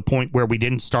best, to the point where we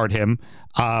didn't start him.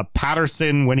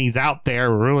 Patterson, when he's out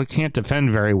there, really can't defend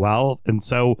very well, and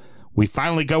so we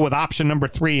finally go with option number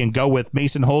 3 and go with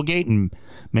Mason Holgate, and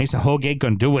Mason Holgate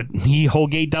gonna do what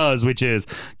Holgate does, which is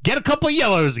get a couple of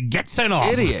yellows and get sent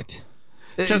off. Idiot.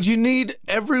 You need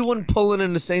everyone pulling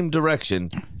in the same direction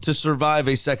to survive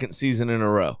a second season in a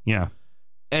row. Yeah.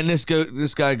 And this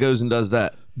guy goes and does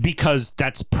that. Because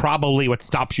that's probably what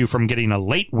stops you from getting a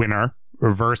late winner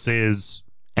versus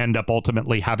end up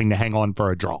ultimately having to hang on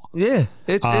for a draw. Yeah,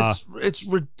 it's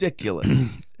ridiculous.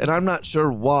 And I'm not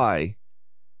sure why.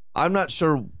 I'm not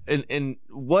sure in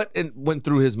what went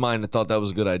through his mind and thought that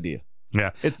was a good idea.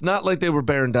 Yeah. It's not like they were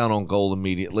bearing down on goal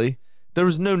immediately. There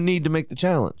was no need to make the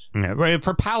challenge. Yeah, right.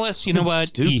 For Palace, you know It's what?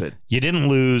 stupid. You didn't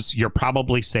lose. You're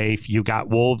probably safe. You got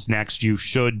Wolves next. You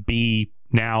should be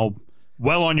now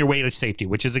well on your way to safety,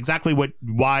 which is exactly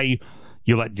why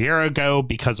you let Vieira go,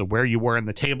 because of where you were in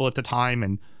the table at the time.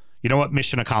 And you know what?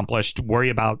 Mission accomplished. Worry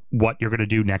about what you're going to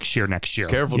do next year.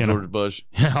 Careful, you know? George Bush.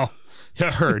 I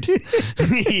heard.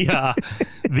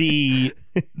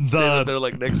 They're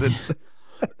like Nixon.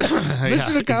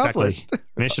 Mission accomplished. Exactly.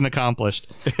 Mission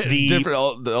accomplished.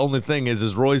 The only thing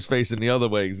is Roy's facing the other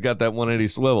way. He's got that 180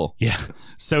 swivel. Yeah.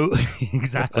 So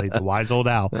exactly, the wise old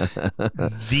owl.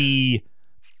 The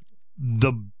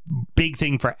big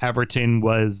thing for Everton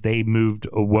was they moved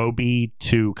Iwobi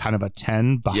to kind of a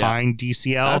 10 behind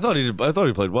DCL. I thought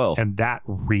he played well. And that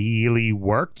really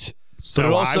worked.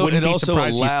 So But I wouldn't be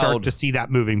surprised you start to see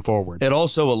that moving forward. It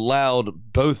also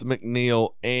allowed both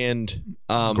McNeil and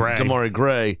Gray. Damari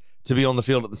Gray to be on the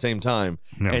field at the same time,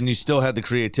 and you still had the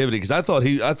creativity. Because I thought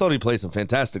he played some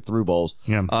fantastic through balls,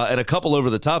 and a couple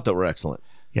over the top that were excellent.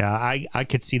 Yeah, I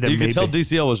could see them. You could tell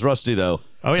DCL was rusty though.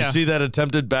 Oh yeah, you see that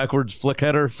attempted backwards flick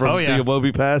header from the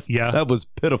Iwobi pass? Yeah, that was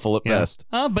pitiful at best.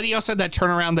 But he also had that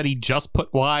turnaround that he just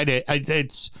put wide.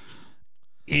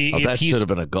 That should have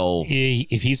been a goal.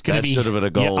 If he's going to be, that should have been a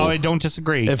goal. Yeah, I don't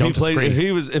disagree. If he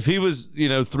was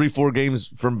 3-4 games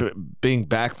from being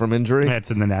back from injury,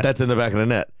 that's in the net. That's in the back of the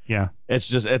net. Yeah,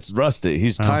 it's rusty.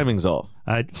 His timing's off.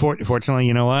 Fortunately,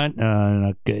 you know what?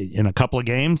 In a couple of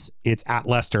games, it's at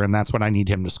Leicester, and that's when I need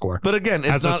him to score. But again,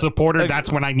 as a supporter,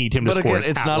 that's when I need him to score. But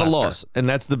again, it's not Leicester. A loss, and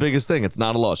that's the biggest thing. It's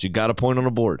not a loss. You got a point on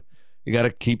the board. You got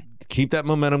to keep that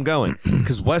momentum going,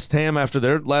 because West Ham, after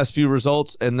their last few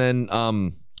results, and then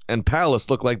and Palace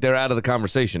look like they're out of the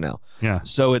conversation now. Yeah.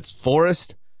 So it's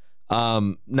Forest.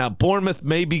 Now Bournemouth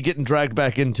may be getting dragged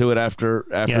back into it after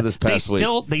this past week.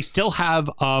 They still have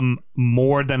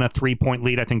more than a 3-point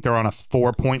lead. I think they're on a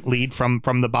 4-point lead from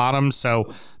the bottom.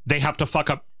 So they have to fuck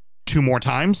up 2 more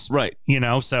times. Right.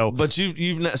 But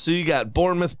you got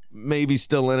Bournemouth maybe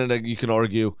still in it. You can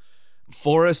argue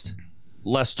Forest,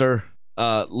 Leicester,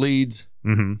 Leeds,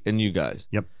 and you guys.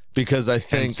 Yep. Because I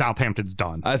think and Southampton's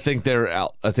done. I think they're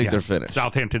out. I think they're finished.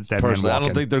 Southampton's dead. Personally, I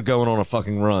don't think they're going on a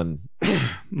fucking run.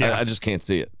 I just can't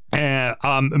see it.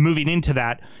 Moving into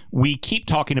that, we keep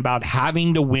talking about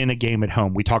having to win a game at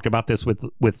home. We talked about this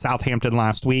with Southampton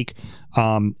last week,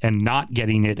 and not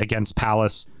getting it against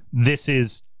Palace. This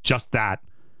is just that.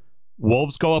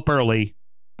 Wolves go up early,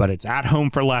 but it's at home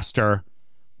for Leicester.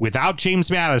 Without James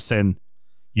Maddison,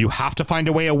 you have to find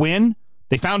a way to win.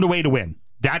 They found a way to win.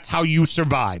 That's how you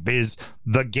survive, is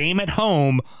the game at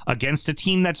home against a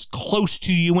team that's close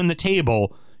to you in the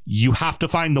table. You have to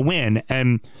find the win.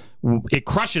 And it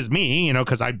crushes me,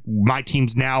 because my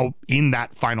team's now in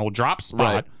that final drop spot.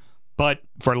 Right. But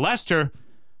for Leicester,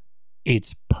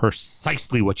 it's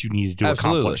precisely what you needed to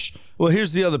accomplish. Well,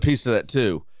 here's the other piece of that,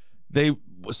 too.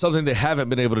 Something they haven't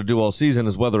been able to do all season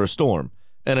is weather a storm.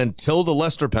 And until the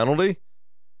Leicester penalty,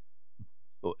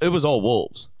 it was all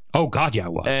Wolves. Oh, God, yeah,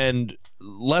 it was. And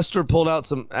Leicester pulled out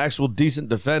some actual decent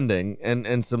defending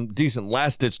and some decent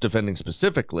last-ditch defending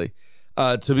specifically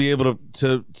to be able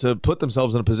to put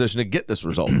themselves in a position to get this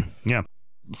result. Yeah.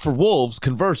 For Wolves,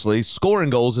 conversely, scoring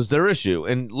goals is their issue,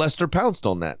 and Leicester pounced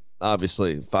on that,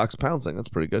 obviously. Fox pouncing, that's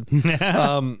pretty good.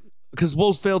 Because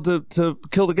Wolves failed to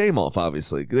kill the game off,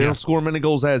 obviously. They don't score many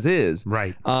goals as is.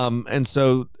 Right. And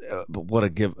so, what a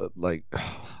give,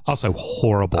 Also,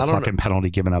 horrible fucking penalty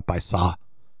given up by Sa.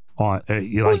 What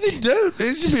does he do?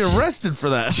 He should be arrested for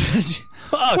that.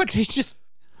 What? He just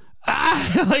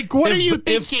what are you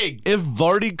thinking? If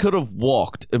Vardy could have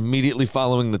walked immediately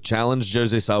following the challenge,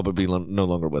 Jose Sa would be no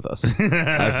longer with us.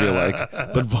 I feel like,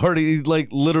 but Vardy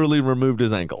literally removed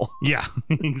his ankle. Yeah,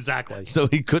 exactly. So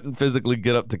he couldn't physically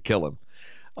get up to kill him.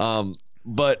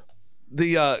 But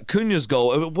the Cunha's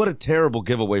goal, what a terrible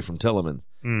giveaway from Tielemans.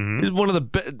 Mm-hmm. He's one of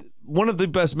the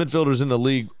best midfielders in the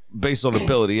league based on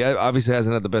ability. He obviously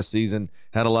hasn't had the best season,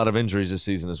 had a lot of injuries this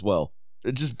season as well.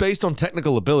 It's just based on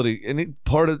technical ability, and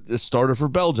part of the starter for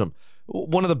Belgium.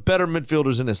 One of the better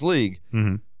midfielders in this league.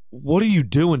 Mm-hmm. What are you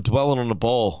doing dwelling on the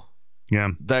ball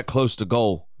that close to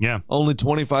goal? Yeah. Only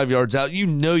 25 yards out.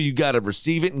 You got to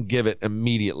receive it and give it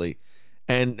immediately.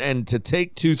 And to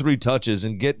take 2-3 touches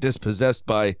and get dispossessed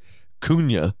by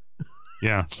Cunha.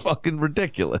 Yeah. It's fucking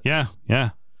ridiculous. Yeah.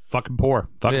 Fucking poor.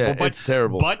 Yeah, But, it's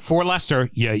terrible. But for Leicester,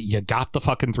 you got the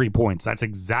fucking 3 points. That's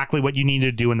exactly what you need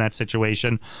to do in that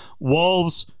situation.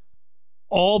 Wolves,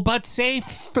 all but safe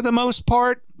for the most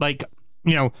part. Like,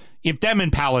 if them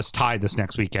and Palace tie this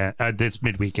next weekend, this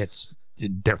midweek,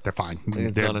 they're fine.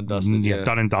 It's They're done and dusted. Yeah,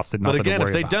 done and dusted. But Nothing again, to if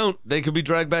worry they about. don't, they could be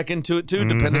dragged back into it too,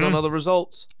 depending on other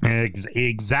results.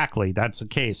 Exactly. That's the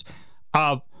case.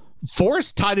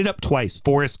 Forest tied it up twice.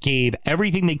 Forest gave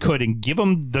everything they could and give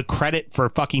them the credit for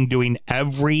fucking doing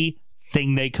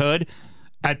everything they could.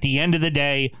 At the end of the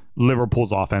day,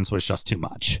 Liverpool's offense was just too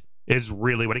much. Is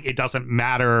really what it doesn't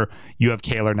matter. You have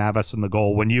Keylor Navas in the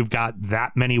goal when you've got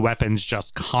that many weapons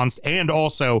just constant, and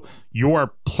also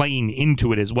you're playing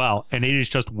into it as well. And it is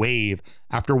just wave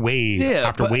after wave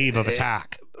after wave of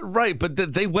attack. Right, but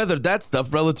they weathered that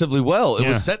stuff relatively well. It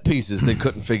was set pieces they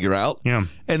couldn't figure out. Yeah.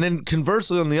 And then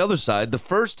conversely, on the other side, the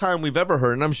first time we've ever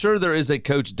heard, and I'm sure there is a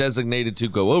coach designated to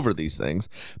go over these things,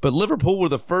 but Liverpool were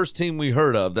the first team we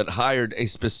heard of that hired a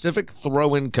specific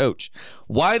throw-in coach.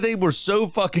 Why they were so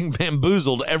fucking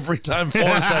bamboozled every time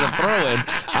Forrest had a throw-in,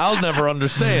 I'll never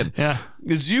understand. Yeah.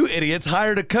 Because you idiots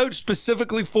hired a coach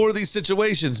specifically for these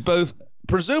situations, both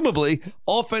presumably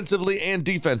offensively and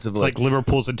defensively. It's like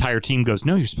Liverpool's entire team goes,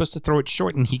 no, you're supposed to throw it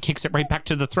short, and he kicks it right back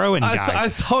to the throw-in guy. I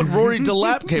thought Rory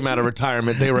Delap came out of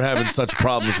retirement. They were having such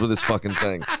problems with this fucking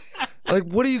thing. Like,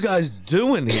 what are you guys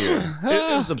doing here?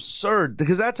 It was absurd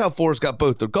because that's how Forrest got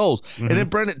both their goals. And then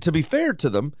Brennan, to be fair to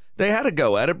them, they had a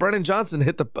go at it. Brennan Johnson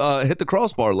hit the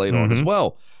crossbar late on as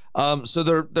well. So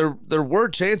there were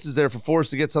chances there for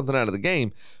Forrest to get something out of the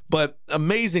game. But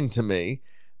amazing to me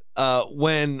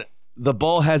when the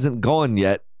ball hasn't gone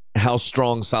yet, how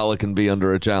strong Salah can be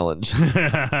under a challenge.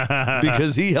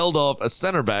 Because he held off a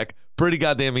center back pretty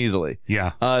goddamn easily.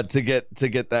 Yeah. To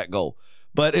get that goal.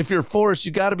 But if you're Forrest,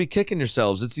 you got to be kicking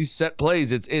yourselves. It's these set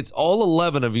plays. It's all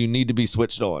 11 of you need to be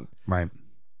switched on. Right.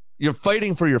 You're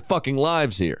fighting for your fucking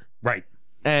lives here. Right.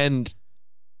 And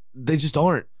they just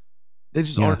aren't. They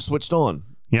just aren't switched on.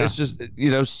 Yeah. It's just,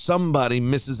 somebody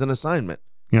misses an assignment.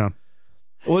 Yeah.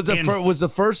 Was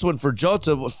the first one for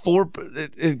Jota?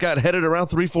 It got headed around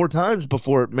 3-4 times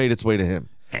before it made its way to him.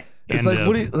 It's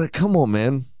like, come on,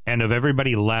 man. And of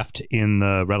everybody left in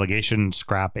the relegation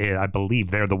scrap, I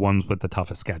believe they're the ones with the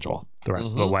toughest schedule the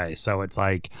rest of the way. So it's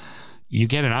like, you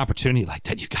get an opportunity like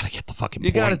that, you got to get the fucking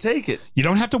point. You got to take it. You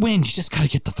don't have to win. You just got to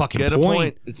get the fucking Get a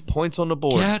point. It's points on the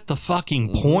board. Get the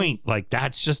fucking point. Like,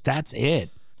 that's it.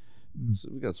 So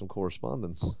we got some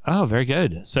correspondence. Oh, very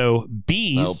good. So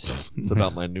bees. It's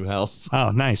about my new house.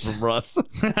 Oh, nice. From Russ.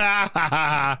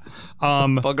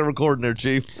 Fucking recording there,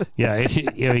 Chief.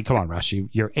 Yeah, come on, Russ.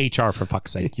 You're HR for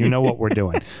fuck's sake. You know what we're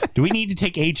doing. Do we need to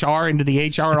take HR into the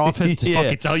HR office to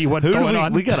fucking tell you what's going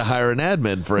on? We got to hire an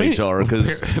admin for HR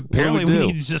because apparently we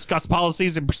need to discuss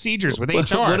policies and procedures with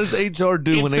HR. What does HR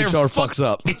do when HR fucks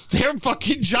up? It's their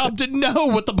fucking job to know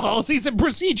what the policies and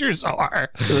procedures are.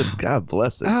 God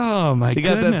bless it. Oh my He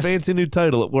goodness. got that fancy new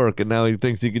title at work, and now he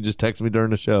thinks he can just text me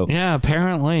during the show. Yeah,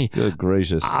 apparently. Good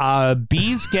gracious.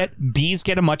 Bees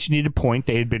get a much needed point.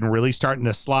 They had been really starting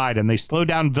to slide, and they slowed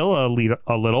down Villa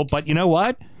a little. But you know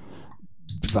what?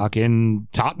 Fucking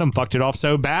Tottenham fucked it off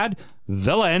so bad.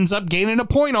 Villa ends up gaining a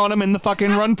point on them in the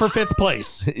fucking run for 5th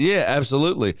place. Yeah,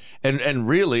 absolutely. And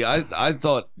really, I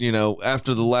thought,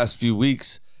 after the last few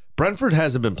weeks, Brentford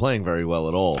hasn't been playing very well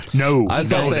at all. No. I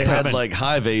thought they had haven't. like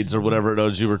hive aids or whatever it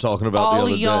was you were talking about All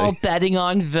the other y'all day. betting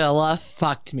on Villa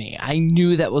fucked me. I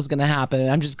knew that was going to happen.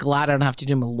 I'm just glad I don't have to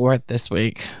do Malort this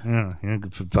week. Yeah,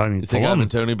 good for, I mean, You think Ivan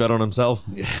Toney bet on himself?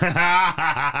 That's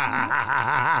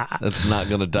not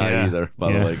going to die either,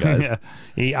 by the way, guys.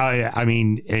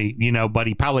 Yeah. But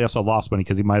he probably also lost money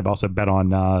because he might have also bet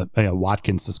on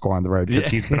Watkins to score on the road because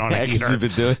he's been on a heater. He's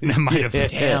been doing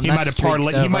it. Damn, he that might have streak's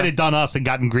parlay. He over. might have done us and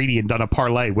gotten greedy and done a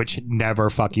parlay, which never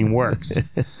fucking works.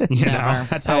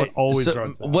 That's how it always So,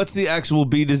 runs. what's the actual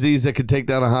bee disease that could take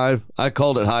down a hive? I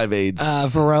called it hive AIDS.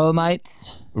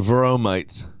 Varroamites.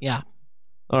 Veromites. Yeah.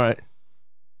 All right.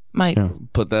 Mites.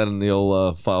 Put that in the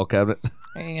old file cabinet.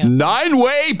 There you go.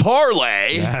 9-way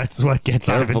parlay. That's what gets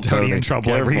Careful, Ivan Toney in Tony.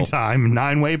 trouble every Careful. time.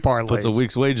 9-way parlays. Puts a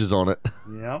week's wages on it.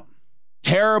 Yep.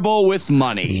 Terrible with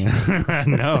money.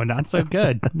 No, not so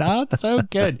good. Not so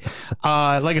good.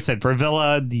 Like I said, for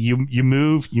Villa, you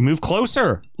move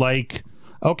closer. Like,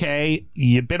 okay,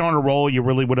 you've been on a roll. You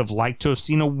really would have liked to have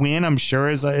seen a win, I'm sure,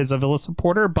 as a Villa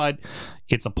supporter, but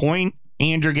it's a point,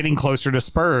 and you're getting closer to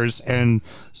Spurs, and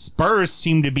Spurs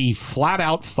seem to be flat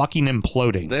out fucking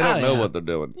imploding. They don't Oh, know yeah. what they're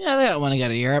doing. Yeah, they don't want to go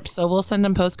to Europe, so we'll send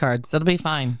them postcards. It'll be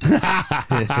fine.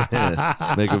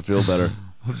 Make them feel better.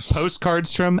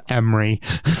 Postcards from Emery.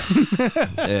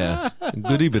 Yeah.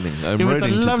 Good evening. I'm It was a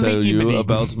writing to lovely tell you evening.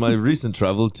 about my recent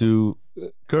travel to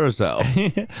Curacao.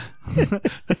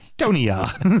 Estonia.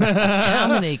 How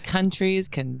many countries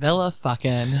can Villa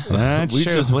fucking? That's We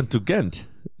true. just went to Ghent.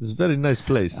 It's a very nice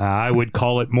place. I would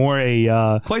call it more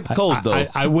a Quite cold, though.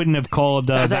 I wouldn't have called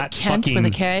Is that that Kent fucking with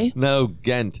a K? No,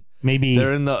 Ghent. maybe.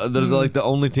 They're like the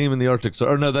only team in the Arctic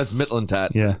Circle. Or no, that's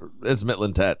Midland-Tat. Yeah. It's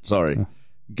Midland-Tat. Sorry.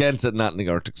 Ghent's not in the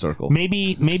Arctic Circle.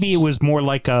 Maybe it was more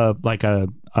like a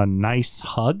nice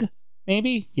hug.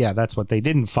 Maybe, yeah, that's what they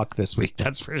didn't fuck this week.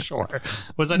 That's for sure. It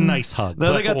was a nice hug. No,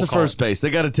 they That's got what to we'll first base. They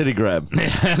got a titty grab. call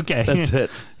it. Okay, That's it.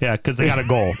 Yeah, because they got a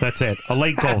goal. That's it, a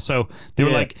late goal. So they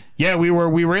were Yeah. like, "Yeah, we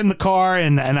were in the car,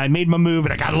 and I made my move,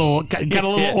 and I got a little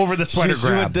Yeah. over the sweater She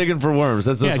went grab. digging for worms.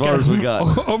 That's as far as we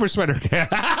got. over sweater.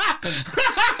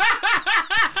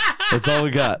 That's all we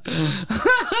got.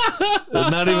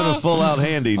 Not even a full out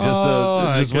handy. Just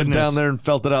Oh, just my went down goodness. there and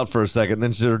felt it out for a second.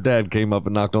 Then her dad came up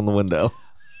and knocked on the window.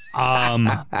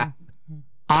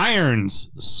 Irons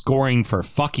scoring for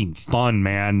fucking fun,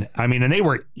 man. I mean, and they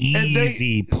were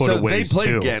easy putaways they played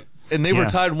too. Ghent, and they were Yeah.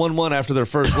 tied 1-1 after their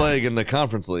first leg in the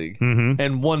Conference League,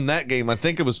 and won that game. I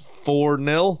think it was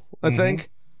 4-0. I think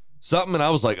something, and I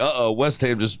was like, West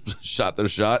Ham just shot their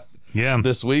shot Yeah,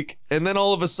 this week, and then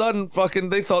all of a sudden, fucking,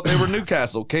 they thought they were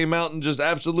Newcastle, came out and just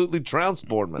absolutely trounced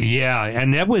Bournemouth. yeah,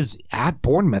 and that was at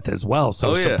Bournemouth as well.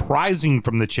 So Oh, yeah. surprising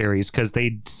from the Cherries because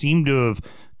they seem to have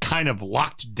kind of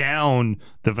locked down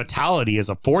the Vitality as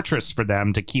a fortress for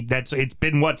them to keep that. So it's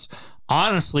been what's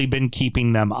honestly been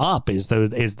keeping them up is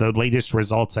the latest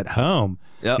results at home.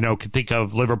 Yep. You know, could think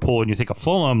of Liverpool and you think of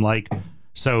Fulham, like,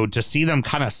 so to see them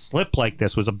kind of slip like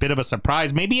this was a bit of a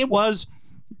surprise. Maybe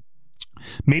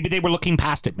they were looking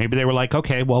past it. Maybe they were like,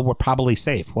 okay, well, we're probably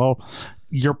safe. Well,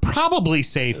 you're probably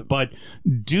safe, but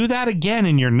do that again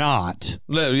and you're not.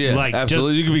 No, yeah, Like,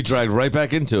 absolutely. You could be dragged right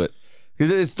back into it.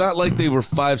 It's not like they were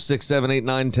 5, 6, 7, 8,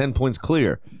 9, 10 points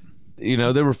clear. You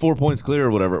know, they were 4 points clear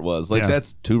or whatever it was. Like, Yeah.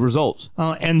 that's 2 results.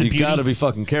 And the You beauty, got to be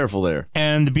fucking careful there.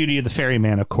 and the beauty of the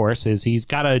ferryman, of course, is he's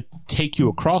got to take you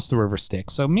across the river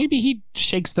Styx. So maybe he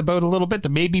shakes the boat a little bit to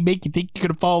maybe make you think you're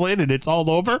going to fall in and it's all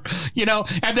over, you know,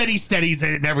 and then he steadies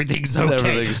it and everything's okay.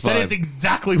 Everything's That fine. is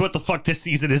exactly what the fuck this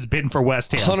season has been for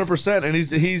West Ham. 100%. And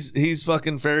he's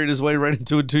fucking ferried his way right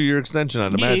into a 2-year extension,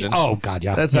 I'd imagine. Oh, God,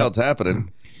 yeah. That's how it's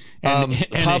happening. And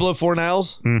Pablo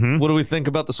Fornals, what do we think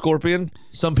about the scorpion?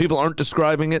 Some people aren't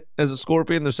describing it as a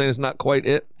scorpion. They're saying it's not quite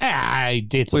it. It's a What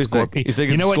do you think? scorpion. You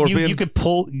think it's know a what? scorpion? You could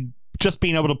pull, just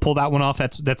being able to pull that one off,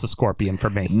 that's a scorpion for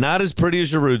me. Not as pretty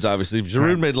as Giroud's, obviously.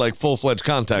 Giroud made like full-fledged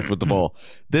contact with the ball.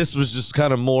 This was just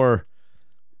kind of more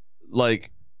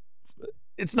like,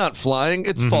 it's not flying,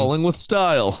 it's falling with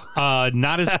style.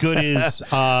 Not as good as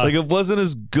Like, it wasn't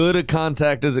as good a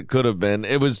contact as it could have been.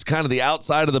 It was kind of the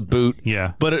outside of the boot.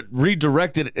 Yeah. But it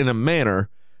redirected it in a manner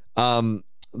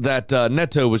that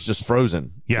Neto was just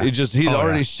frozen. Yeah. He'd Oh,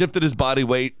 already yeah. shifted his body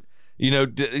weight. You know,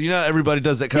 everybody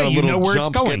does that kind Yeah, of you little know where it's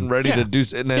jump, going. getting ready Yeah. to do,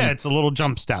 and then yeah, it's a little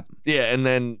jump step. and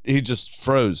then he just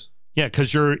froze. Yeah,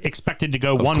 because you're expected to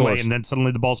go one way course. and then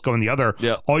suddenly the ball's going the other.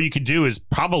 Yeah. All you could do is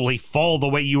probably fall the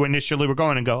way you initially were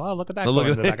going and go, oh, look at that. Look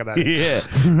going at to the back of that. yeah,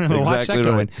 Watch exactly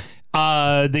that right.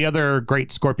 going. The other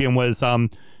great scorpion was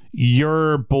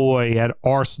your boy at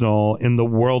Arsenal in the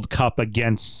World Cup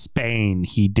against Spain.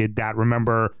 He did that.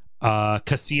 Remember,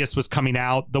 Casillas was coming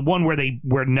out, the one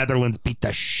where Netherlands beat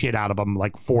the shit out of them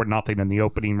like 4-0 in the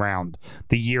opening round,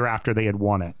 the year after they had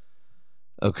won it.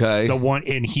 Okay, The one,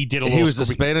 and he did a little. he was the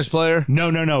scorpion- Spanish player. No.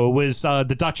 It was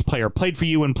the Dutch player. Played for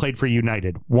you and played for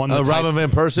United. Won the title. Robin van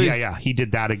Persie. Yeah. He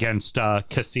did that against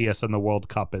Casillas in the World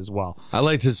Cup as well. I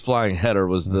liked his flying header.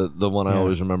 Was the one I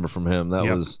always remember from him. That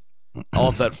Yep. was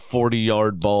off that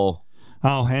 40-yard ball.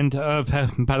 Oh, and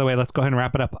by the way, let's go ahead and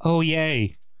wrap it up. Oh,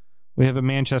 yay. We have a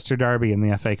Manchester derby in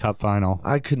the FA Cup final.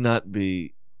 I could not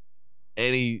be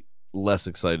any less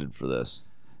excited for this.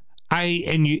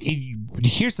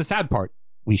 Here's the sad part.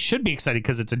 We should be excited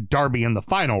because it's a derby in the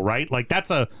final, right? Like that's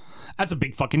a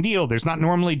big fucking deal. There's not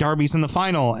normally derbies in the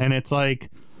final, and it's like,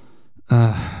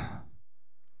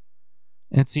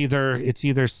 it's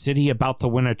either City about to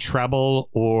win a treble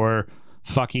or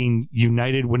fucking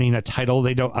United winning a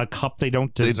cup they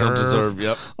don't deserve. They don't deserve.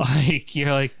 Yep. Like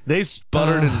you're like, They've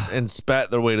sputtered and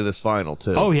spat their way to this final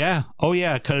too. oh yeah,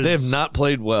 because They have not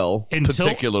played well, Until-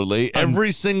 particularly.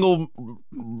 Every single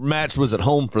match was at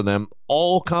home for them,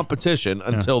 all competition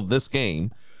until this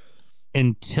game.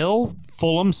 until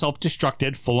Fulham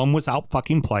self-destructed. Fulham was out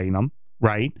fucking playing them,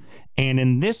 right? And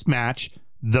in this match,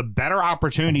 the better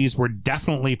opportunities were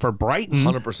definitely for Brighton.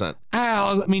 100%.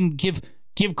 I mean, give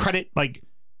credit. Like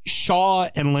Shaw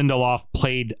and Lindelof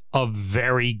played a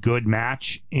very good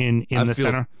match in I the feel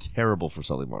center. terrible for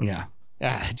Sully Martin.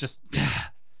 Yeah. Just,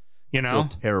 you I know, feel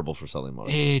terrible for Sully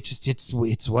Martin.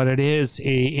 it's what it is.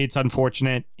 It's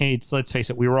unfortunate. Let's face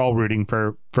it, we were all rooting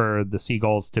for the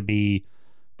Seagulls to be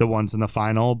the ones in the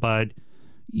final, but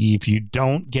if you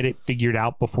don't get it figured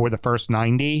out before the first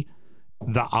 90,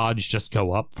 the odds just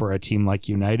go up for a team like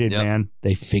United. Yep. Man,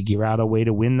 they figure out a way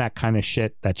to win that kind of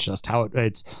shit. That's just how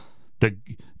it's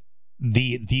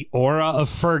the aura of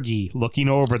Fergie looking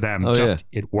over them.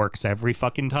 It works every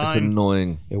fucking It's time.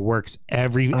 annoying. It works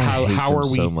every. I hate How them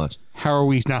are we so much? How are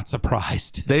we not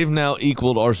surprised? They've now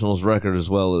equaled Arsenal's record as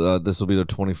well. This will be their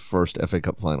 21st FA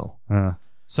Cup final. But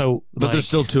They're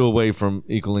still 2 away from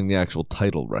equaling the actual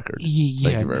title record. Thank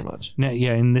you very much.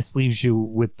 And this leaves you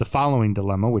with the following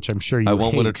dilemma, which I'm sure you I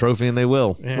won't hate. win a trophy, and they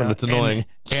will. Yeah, And it's annoying.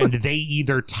 And they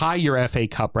either tie your FA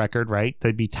Cup record, right?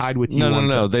 They'd be tied with you.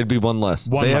 No. They'd be one less.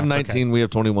 One they have less, 19. We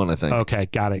have 21, I think. Okay,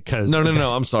 got it. Because No.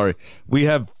 I'm sorry. We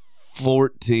have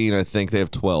 14. I think they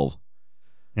have 12.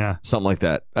 Yeah. Something like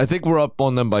that. I think we're up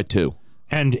on them by 2.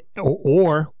 And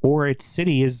or it's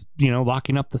City is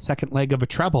locking up the second leg of a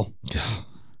treble.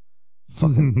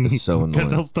 Fucking it's so Because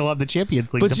they'll annoying. still have the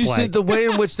Champions League But to you play. see the way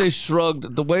in which they shrugged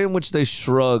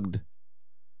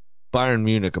Bayern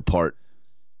Munich apart.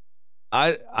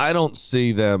 I don't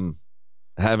see them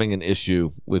having an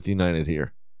issue with United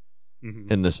here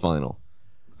in this final.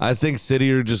 I think City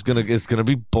are just it's gonna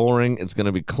be boring, it's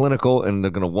gonna be clinical, and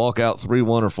they're gonna walk out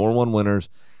 3-1 or 4-1 winners.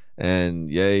 And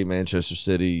yay, Manchester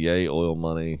City, yay, oil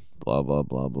money, blah blah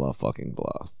blah blah fucking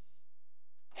blah.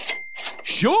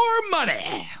 Sure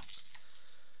money.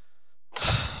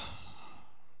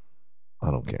 I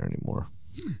don't care anymore.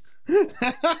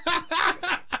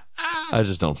 I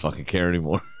just don't fucking care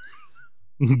anymore.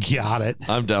 Got it.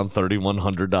 I'm down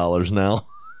 $3,100 now.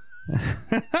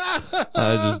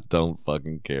 I just don't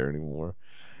fucking care anymore.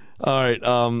 All right.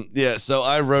 Yeah. So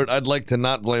I wrote, I'd like to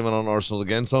not blame it on Arsenal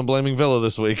again, so I'm blaming Villa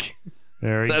this week.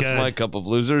 Very That's good. my cup of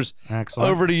losers.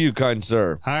 Excellent. Over to you, kind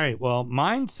sir. All right. Well,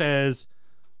 mine says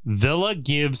Villa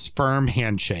gives firm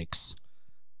handshakes.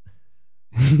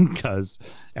 Because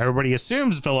everybody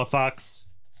assumes Villa fucks.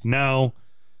 No,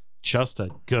 just a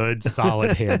good,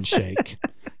 solid handshake.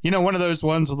 One of those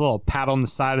ones with a little pat on the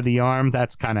side of the arm.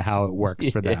 That's kind of how it works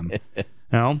for them.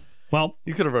 Well,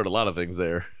 You could have wrote a lot of things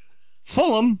there.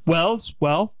 Fulham,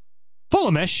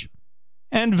 Fulhamish,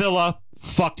 and Villa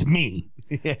fucked me.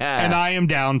 Yeah. And I am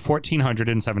down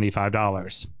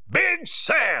 $1,475. Big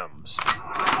Sam's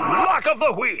Lock of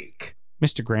the Week.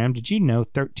 Mr. Graham, did you know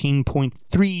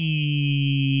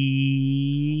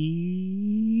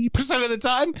 13.3% of the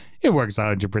time it works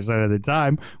 100% of the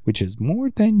time, which is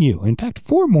more than you. In fact,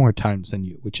 4 more times than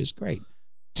you, which is great.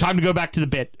 Time to go back to the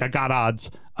bit. I got odds.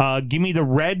 Give me the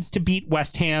Reds to beat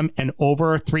West Ham and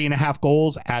over 3.5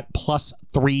 goals at plus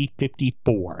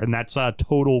 354. And that's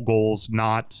total goals,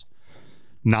 not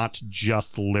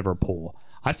just Liverpool.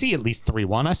 I see at least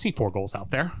 3-1. I see 4 goals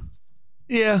out there.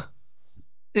 Yeah.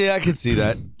 Yeah, I could see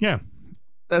that. Yeah.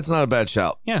 That's not a bad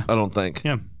shout. Yeah. I don't think.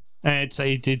 Yeah. It's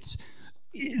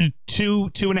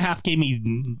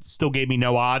 2.5 still gave me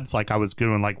no odds. Like I was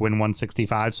doing win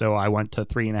 165, so I went to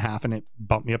 3.5 and it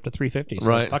bumped me up to 350. So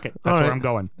Right. Okay, that's All where right. I'm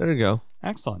going. There you go.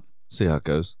 Excellent. See how it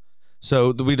goes.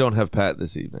 So we don't have Pat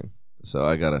this evening, so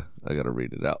I gotta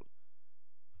read it out.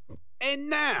 And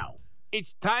now,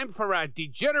 it's time for our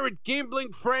degenerate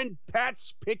gambling friend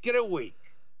Pat's Pick of the Week.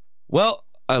 Well,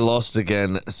 I lost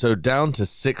again, so down to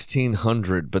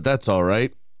 1,600, but that's all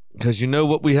right, because you know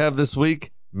what we have this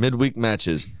week? Midweek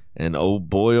matches, and oh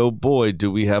boy,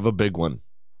 do we have a big one.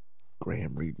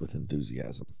 Graham Reed with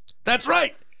enthusiasm. That's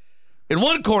right! In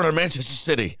one corner, Manchester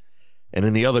City, and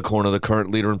in the other corner, the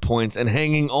current leader in points, and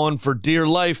hanging on for dear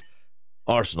life,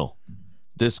 Arsenal.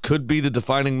 This could be the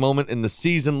defining moment in the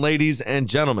season, ladies and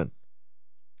gentlemen.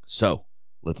 So,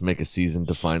 let's make a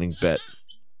season-defining bet.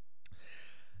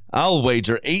 I'll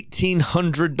wager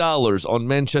 $1,800 on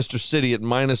Manchester City at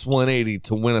minus 180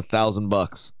 to win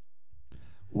 $1,000.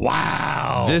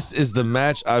 Wow. This is the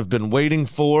match I've been waiting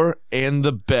for and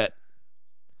the bet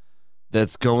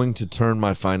that's going to turn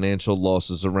my financial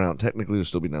losses around. Technically, we'll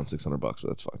still be down $600, but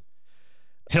that's fine.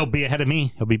 He'll be ahead of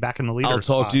me. He'll be back in the leader I'll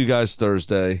talk to you guys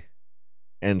Thursday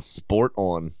and sport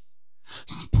on.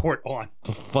 Sport on.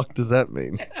 The fuck does that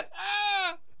mean?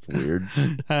 It's weird.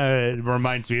 It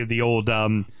reminds me of the old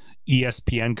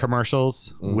ESPN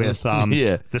commercials with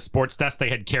Yeah. the sports desk. They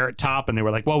had Carrot Top, and they were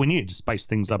like, well, we needed to spice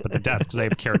things up at the desk because they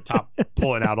have Carrot Top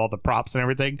pulling out all the props and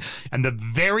everything. And the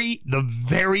very,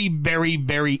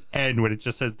 very end, when it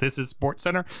just says, this is Sports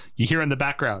Center, you hear in the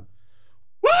background,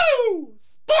 woo! Woo!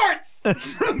 Sports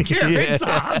from Gary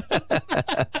Top.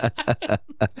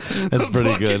 That's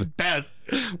pretty good. Best.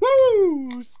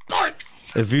 Woo!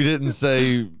 Sports. If you didn't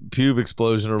say pube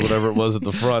explosion or whatever it was at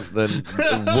the front, then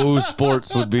Woo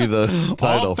Sports would be the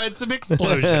title. Offensive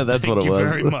explosion. That's Thank what it you was.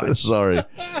 very much.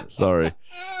 Sorry.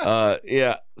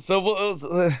 Yeah. So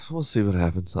we'll see what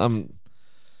happens.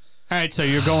 All right, so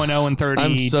you're going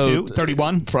 0-32,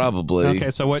 31? Probably. Okay,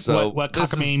 so what this is-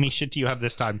 cockamamie shit do you have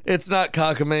this time? It's not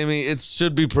cockamamie. It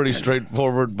should be pretty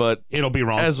straightforward, but It'll be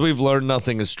wrong. as we've learned,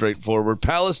 nothing is straightforward.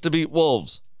 Palace to beat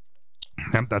Wolves.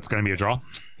 Yep, that's going to be a draw.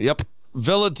 Yep.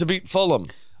 Villa to beat Fulham.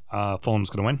 Fulham's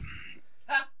going to win.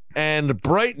 And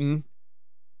Brighton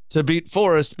to beat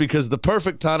Forest, because the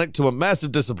perfect tonic to a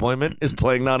massive disappointment is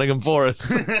playing Nottingham Forest.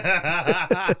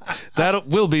 That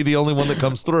will be the only one that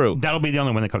comes through. That'll be the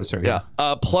only one that comes through. Yeah.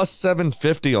 Plus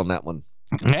 750 on that one.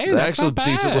 Hey, that's Actually not bad.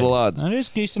 decent little odds. That is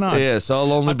decent odds. Yeah, so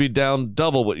I'll only be down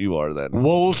double what you are then.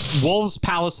 Wolves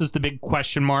Palace is the big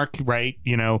question mark, right?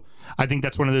 You know, I think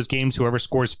that's one of those games. Whoever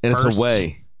scores And first, it's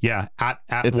away. Yeah, at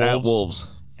It's Wolves. at Wolves.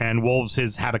 And Wolves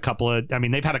has had a couple of. I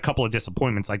mean, they've had a couple of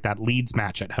disappointments, like that Leeds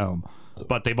match at home,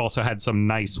 but they've also had some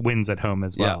nice wins at home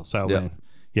as well. Yeah, So, yeah.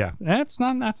 yeah, that's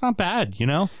not bad. You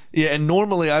know. Yeah, and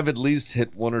normally I've at least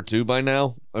hit one or two by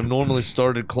now. I've normally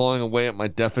started clawing away at my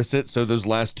deficit, so those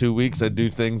last 2 weeks I do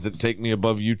things that take me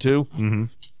above you two. Mm-hmm.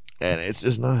 And it's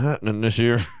just not happening this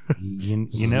year. You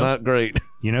It's know, not great.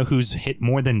 you know who's hit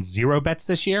more than 0 bets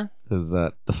this year? Who's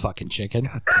that? The fucking chicken.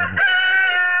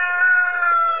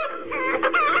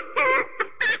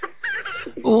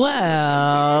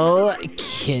 Well,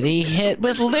 Kitty hit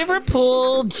with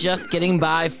Liverpool, just getting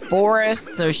by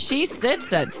Forest, so she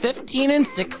sits at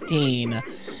 15-16.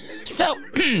 So,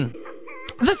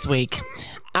 this week,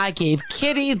 I gave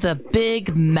Kitty the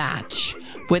big match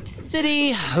with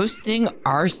City hosting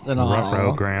Arsenal.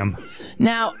 Ruh-roh, Graham.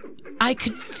 Now, I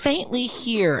could faintly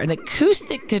hear an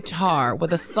acoustic guitar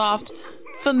with a soft,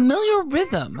 familiar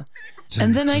rhythm.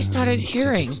 And then I started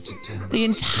hearing the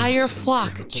entire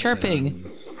flock chirping,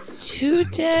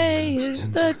 "Today is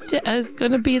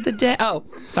going to be the day." Oh,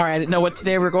 sorry, I didn't know what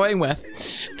today we're going with.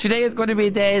 Today is going to be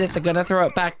the day that they're going to throw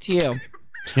it back to you.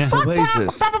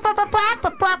 Oasis.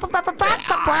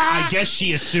 I guess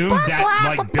she assumed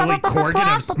that like Billy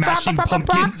Corgan of Smashing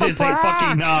Pumpkins is a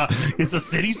fucking is a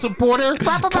City supporter.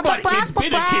 Come on, it's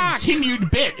been a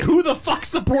continued bit. Who the fuck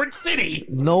supports City?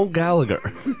 Noel Gallagher.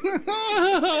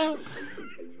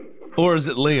 Or is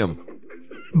it Liam?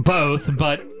 Both,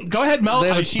 but go ahead, Mel. They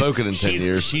haven't She's- spoken in 10 she's-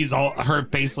 years. She's all her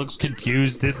face looks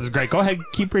confused. This is great. Go ahead,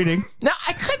 keep reading. Now,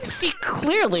 I couldn't see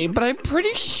clearly, but I'm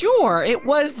pretty sure it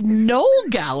was Noel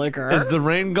Gallagher Is the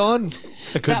rain gone?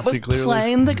 I couldn't that was see clearly.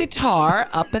 playing the guitar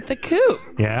up at the coop.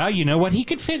 Yeah, you know what? He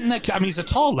could fit in that. I mean, he's a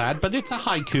tall lad, but it's a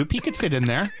high coupe. He could fit in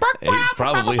there. He's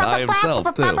probably high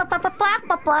himself, too.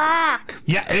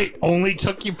 Yeah, it only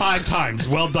took you 5 times.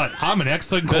 Well done. I'm an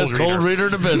excellent Best cold reader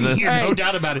in the business. No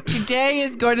doubt about it. Today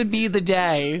is going to be the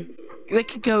day. They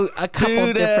could go a couple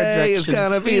different Today directions. is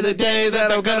gonna be the day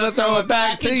that I'm gonna throw it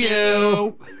back to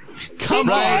you. Come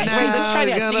Right on. now, let's try it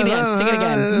again. Sing it again. Sing it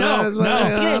again. No, Sing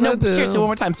it again. No, seriously, one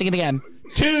more time. Sing it again.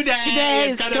 Today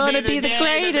is gonna be the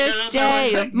greatest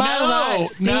day of my life.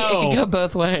 See, it can go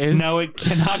both ways. No, it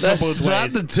cannot go That's both not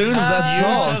ways. the tune of that You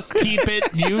song. just keep it.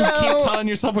 You So- keep telling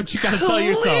yourself what you got to tell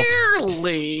yourself.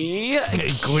 Clearly,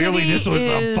 Clearly, this was a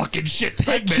Kitty fucking shit is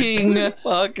segment. picking.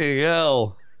 Fucking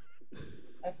hell.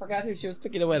 I forgot who she was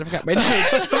picking away. I forgot my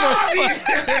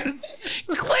name.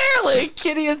 Clearly,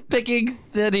 Kitty is picking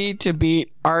City to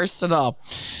beat Arsenal.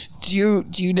 Do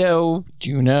you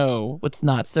know what's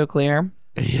not so clear?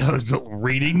 Yeah,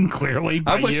 reading clearly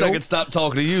by I wish you. I could stop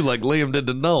talking to you like Liam did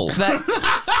to Noel. That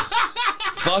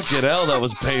Fucking hell, that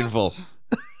was painful.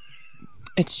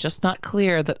 it's just not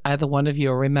clear that either one of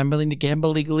you are remembering to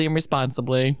gamble legally and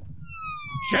responsibly.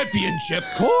 Championship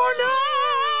corner!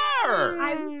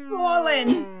 I've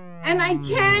fallen and I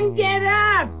can't get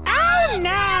up. Oh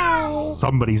no!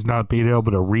 Somebody's not being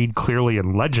able to read clearly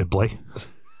and legibly.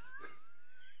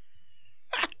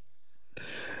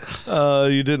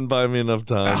 You didn't buy me enough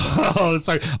time. Oh,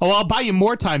 sorry. Oh, I'll buy you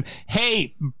more time.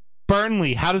 Hey,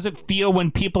 Burnley, how does it feel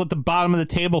when people at the bottom of the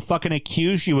table fucking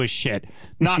accuse you of shit?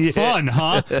 Not fun,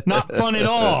 huh? Not fun at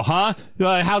all, huh?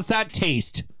 How's that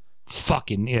taste?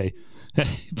 Fucking yeah.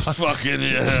 Fucking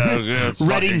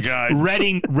yeah.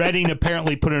 Reading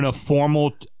apparently put in a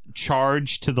formal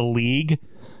charge to the league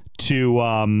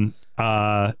to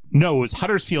no, it was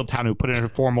Huddersfield Town who put in a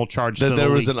formal charge That to there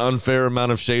the was league. an unfair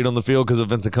amount of shade on the field because of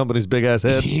Vincent Kompany's big ass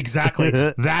head. Exactly.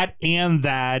 That and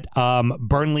that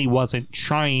Burnley wasn't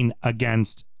trying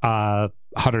against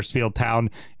Huddersfield Town,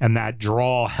 and that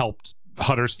draw helped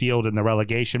Huddersfield in the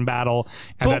relegation battle,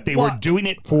 and But that they were doing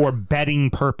it for betting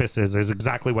purposes is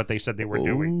exactly what they said they were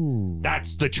doing.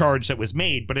 That's the charge that was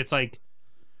made, but it's like,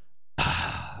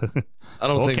 I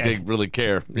don't think Okay. they really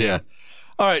care. Yeah.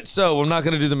 All right, so I'm not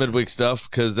going to do the midweek stuff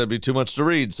because that'd be too much to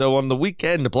read. So on the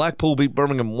weekend, Blackpool beat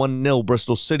Birmingham 1-0,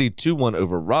 Bristol City 2-1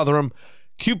 over Rotherham.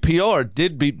 QPR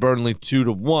did beat Burnley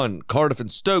 2-1. Cardiff and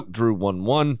Stoke drew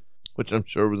 1-1, which I'm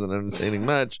sure was an entertaining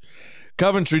match.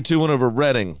 Coventry 2-1 over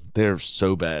Reading. They're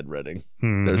so bad, Reading.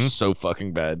 They're so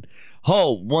fucking bad.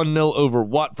 Hull 1-0 over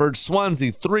Watford.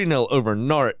 Swansea 3-0 over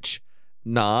Norwich.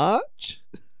 Notch.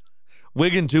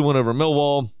 Wigan 2-1 over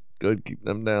Millwall. Good, keep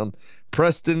them down.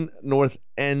 Preston North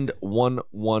End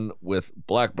 1-1 with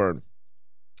Blackburn.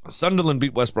 Sunderland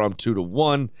beat West Brom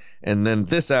 2-1. And then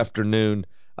this afternoon,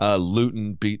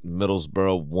 Luton beat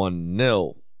Middlesbrough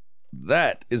 1-0.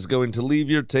 That is going to leave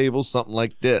your table something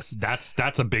like this.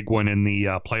 that's a big one in the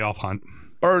playoff hunt.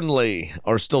 Burnley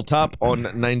are still top on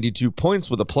 92 points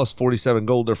with a plus 47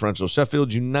 goal differential.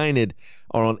 Sheffield United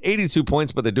are on 82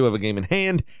 points, but they do have a game in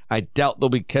hand. I doubt they'll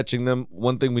be catching them.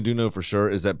 One thing we do know for sure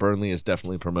is that Burnley is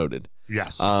definitely promoted.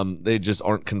 Yes. They just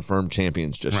aren't confirmed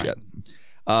champions just Right.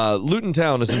 yet. Luton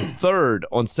Town is in third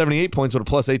on 78 points with a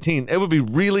plus 18. It would be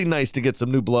really nice to get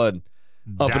some new blood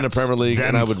up in the That's Premier League, them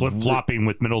and I would flip-flopping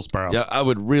with Middlesbrough. Yeah, I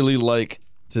would really like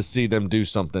to see them do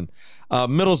something.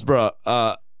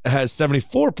 Middlesbrough has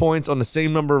 74 points on the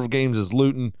same number of games as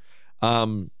Luton,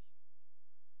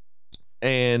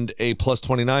 and a plus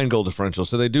 29 goal differential.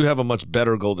 So they do have a much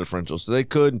better goal differential. So they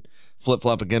could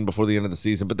flip-flop again before the end of the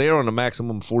season, but they are on a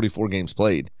maximum 44 games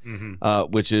played,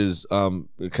 which is kind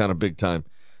of big time.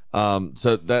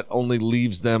 So that only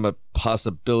leaves them a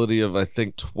possibility of, I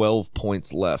think, 12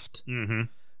 points left,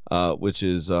 which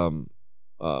is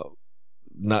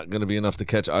not going to be enough to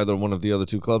catch either one of the other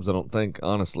two clubs, I don't think,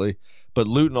 honestly. But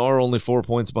Luton are only 4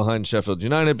 points behind Sheffield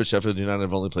United, but Sheffield United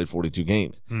have only played 42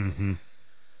 games.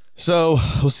 So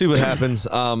we'll see what happens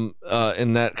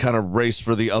in that kind of race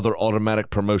for the other automatic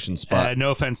promotion spot.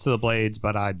 No offense to the Blades,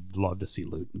 but I'd love to see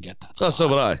Luton get that spot. So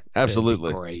would I. Absolutely.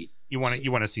 It'd be great. You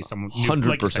want to see some new, 100%.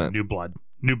 like you said, new blood.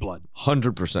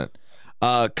 100%.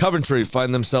 Coventry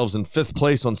find themselves in 5th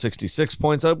place on 66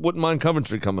 points. I wouldn't mind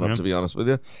Coventry coming up, to be honest with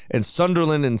you. And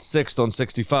Sunderland in 6th on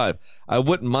 65. I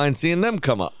wouldn't mind seeing them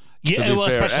come up. Yeah, to be well,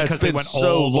 fair. especially It's because they been went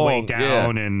so all the way long.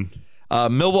 down Yeah. and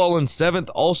Millwall in 7th,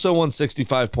 also on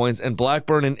 65 points, and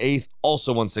Blackburn in 8th,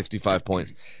 also on 65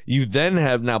 points. You then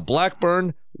have now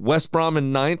Blackburn, West Brom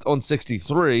in 9th on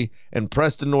 63, and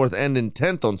Preston North End in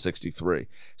 10th on 63.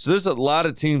 So there's a lot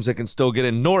of teams that can still get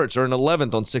in. Norwich are in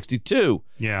 11th on 62.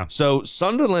 yeah. So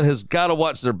Sunderland has got to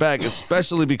watch their back,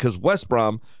 especially because West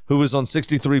Brom, who is on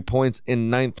 63 points in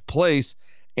 9th place,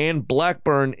 and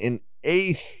Blackburn in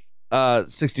 8th,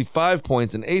 65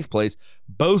 points in 8th place,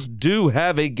 both do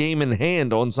have a game in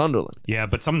hand on Sunderland. Yeah,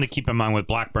 but something to keep in mind with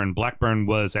Blackburn. Blackburn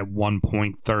was at 1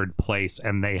 point 3rd place,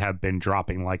 and they have been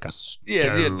dropping like a stone.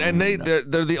 Yeah, and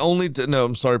they're the only no,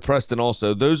 I'm sorry, Preston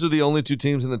also. Those are the only two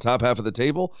teams in the top half of the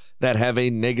table that have a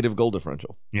negative goal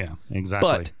differential. Yeah,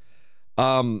 exactly.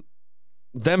 But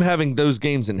them having those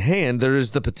games in hand, there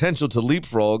is the potential to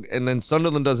leapfrog, and then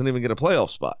Sunderland doesn't even get a playoff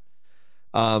spot.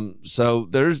 So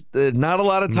there's not a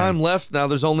lot of time left. Now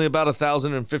there's only about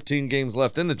 1,015 games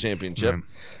left in the championship.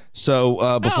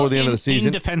 So before the end of the season.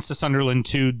 In defense to Sunderland,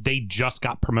 too, they just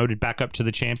got promoted back up to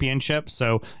the championship.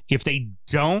 So if they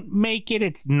don't make it,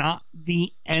 it's not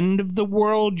the end of the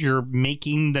world. You're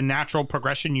making the natural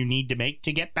progression you need to make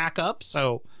to get back up.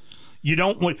 So you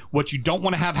don't want what you don't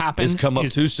want to have happen is come up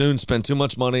too soon, spend too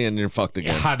much money, and you're fucked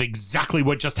again. Have exactly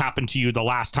what just happened to you the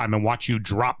last time and watch you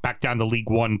drop back down to League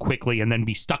One quickly and then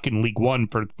be stuck in League One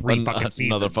for 3 fucking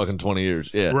seasons. Another fucking 20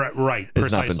 years. Yeah. Right. It's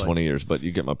Precisely. not been 20 years, but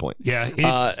you get my point. Yeah.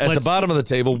 At the bottom of the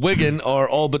table, Wigan are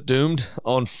all but doomed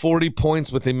on 40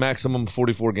 points with a maximum of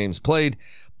 44 games played.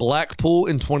 Blackpool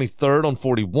in 23rd on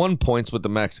 41 points with the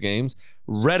max games.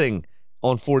 Reading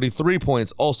on 43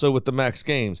 points, also with the max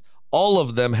games. All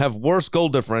of them have worse goal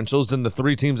differentials than the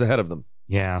 3 teams ahead of them.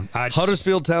 Yeah.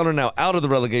 Huddersfield Town are now out of the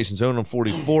relegation zone on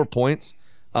 44 points,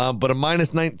 but a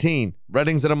minus 19.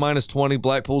 Reading's at a minus 20.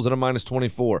 Blackpool's at a minus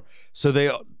 24. So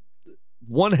they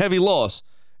one heavy loss,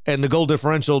 and the goal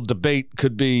differential debate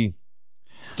could be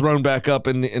thrown back up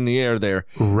in the air there.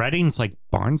 Reading's like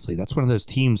Barnsley. That's one of those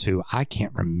teams who I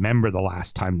can't remember the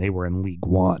last time they were in League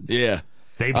One. Yeah.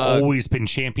 They've always been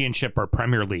Championship or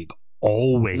Premier League.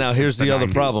 Always. Now, here's since the other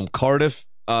 90s. problem. Cardiff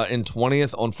in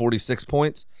 20th on 46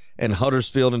 points and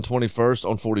Huddersfield in 21st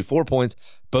on 44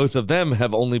 points. Both of them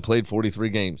have only played 43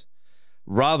 games.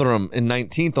 Rotherham in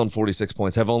 19th on 46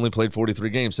 points have only played 43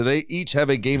 games. So they each have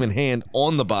a game in hand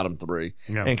on the bottom three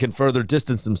and can further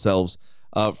distance themselves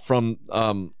from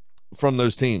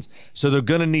those teams. So they're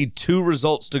going to need 2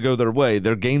 results to go their way.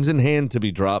 Their games in hand to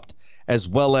be dropped, as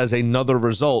well as another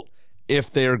result if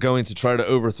they are going to try to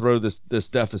overthrow this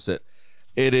deficit.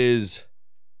 It is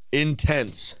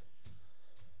intense.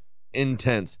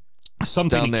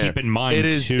 Something down to there. keep in mind, It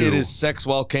is. too. It is sex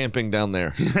while camping down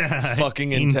there.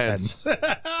 Fucking intense.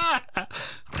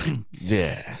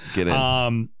 Yeah, get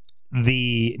in.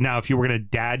 Now, if you were gonna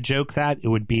dad joke that, it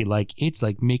would be like it's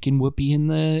like making whoopee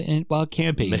while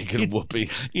camping. Whoopee.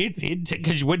 It's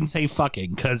because you wouldn't say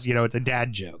fucking because it's a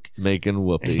dad joke. Making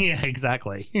whoopee. Yeah,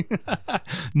 exactly.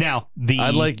 Now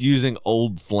I like using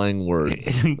old slang words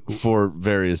for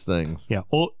various things. Yeah,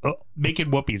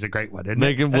 making whoopee is a great one.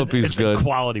 Making whoopee is good. A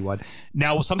quality one.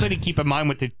 Now, something to keep in mind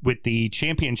with the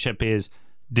championship is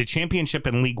the championship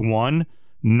in League One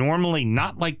normally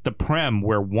not like the Prem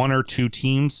where 1 or 2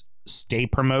 teams stay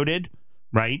promoted,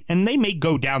 right? And they may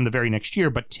go down the very next year,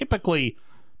 but typically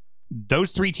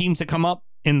those 3 teams that come up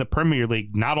in the Premier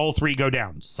League, not all 3 go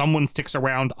down. Someone sticks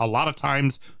around. A lot of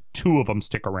times 2 of them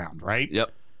stick around, right?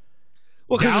 Yep.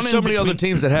 Well, because there's so many other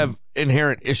teams that have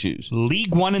inherent issues.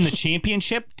 League One and the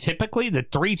championship, typically the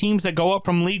 3 teams that go up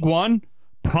from League One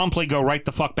promptly go right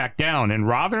the fuck back down. And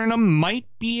Rotherham might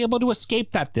be able to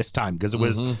escape that this time because it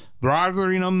was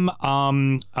Rotherham,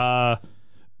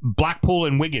 Blackpool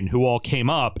and Wigan who all came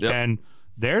up, and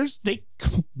they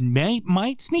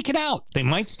might sneak it out. They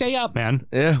might stay up, man.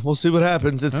 Yeah, we'll see what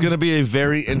happens. It's going to be a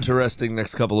very interesting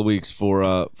next couple of weeks for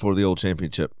the old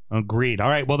championship. Agreed. All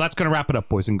right, well, that's going to wrap it up,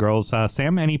 boys and girls.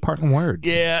 Sam, any parting words?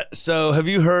 Yeah, so have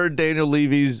you heard Daniel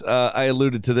Levy's, I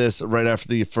alluded to this right after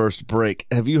the first break.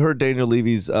 Have you heard Daniel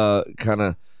Levy's kind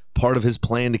of part of his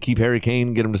plan to keep Harry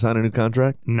Kane, get him to sign a new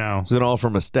contract? No. He's going to offer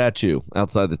him a statue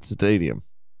outside the stadium.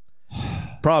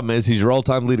 Problem is, he's your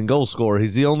all-time leading goal scorer.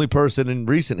 He's the only person in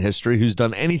recent history who's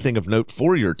done anything of note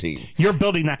for your team. You're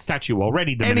building that statue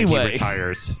already the minute he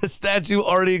retires. The statue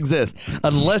already exists.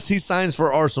 Unless he signs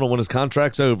for Arsenal when his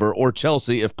contract's over, or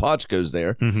Chelsea if Poch goes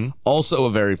there. Also a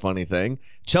very funny thing.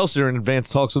 Chelsea are in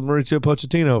advanced talks with Mauricio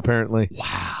Pochettino, apparently.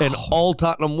 Wow. And all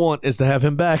Tottenham want is to have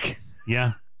him back.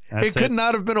 Yeah. It could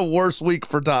not have been a worse week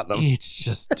for Tottenham. It's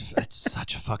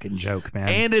such a fucking joke, man.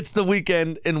 And it's the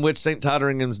weekend in which St.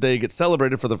 Totteringham's Day gets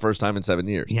celebrated for the first time in 7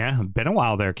 years. Yeah, been a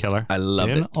while there, Killer. I love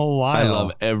it. Been a while. I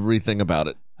love everything about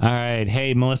it. All right.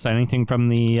 Hey, Melissa, anything from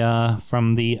the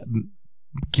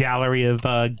gallery of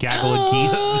gaggle of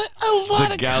geese? A lot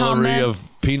The of gallery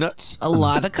comments. of peanuts. A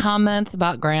lot of comments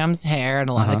about Graham's hair and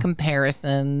a lot of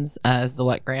comparisons as to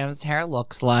what Graham's hair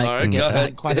looks like. All We right, get go that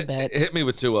ahead. quite a bit. Hit me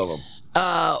with 2 of them.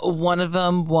 One of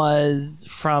them was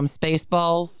from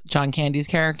Spaceballs, John Candy's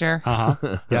character.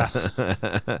 Yes.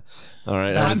 All right.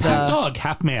 I'm That's, half dog,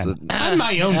 half man. I'm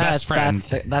my own best friend.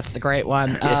 That's the great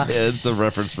one. It's a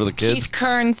reference for the kids. Keith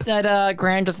Kern said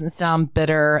Graham doesn't sound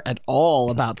bitter at all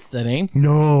about City.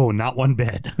 No, not one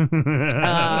bit.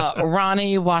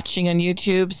 Ronnie, watching on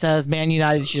YouTube, says Man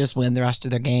United should just win the rest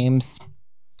of their games.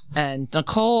 And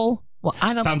Nicole, well,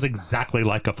 I don't... Sounds exactly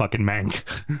like a fucking mank.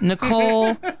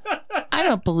 Nicole, I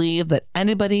don't believe that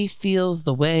anybody feels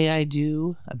the way I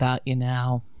do about you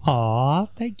now. Aw,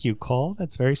 thank you, Cole.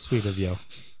 That's very sweet of you. At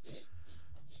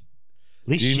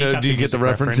least she got Do you get the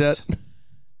reference yet?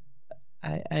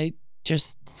 I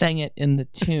just sang it in the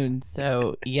tune,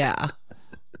 so yeah.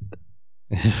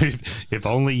 If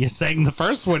only you sang the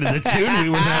first one in the tune, we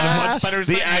would have had a much better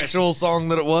The actual song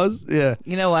that it was? Yeah.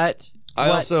 You know what? I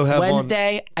also have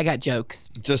Wednesday, I got jokes.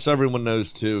 Just so everyone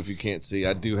knows, too, if you can't see,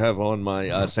 I do have on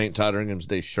my St. Totteringham's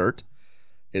Day shirt.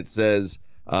 It says,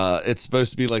 it's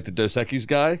supposed to be like the Dos Equis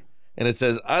guy, and it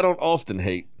says, I don't often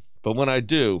hate, but when I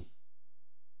do,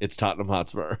 it's Tottenham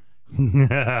Hotspur.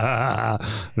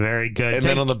 Very good. And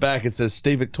then on the back, it says,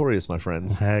 stay victorious, my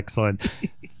friends. Excellent.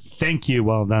 Thank you.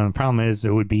 Well done. The problem is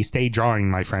it would be stay drawing,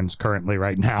 my friends, currently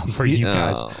right now for you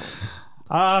guys.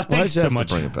 Thanks so much.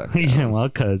 Bring it back Yeah, well,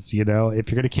 because, if you're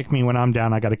going to kick me when I'm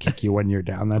down, I got to kick you when you're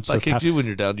down. That's If I just kicked you when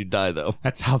you're down, you die, though.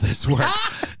 That's how this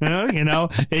works.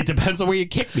 It depends on where you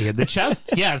kick me. In the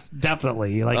chest, yes,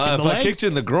 definitely. Like in if the I legs, kicked you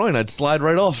in the groin, I'd slide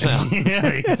right off now. yeah,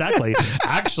 exactly.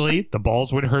 Actually, the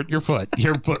balls would hurt your foot.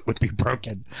 Your foot would be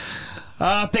broken.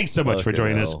 Thanks so much for Fucking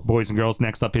joining us, hell. boys and girls.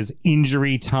 Next up is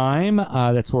Injury Time.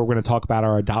 That's where we're going to talk about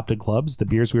our adopted clubs, the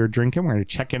beers we were drinking. We're going to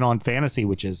check in on fantasy,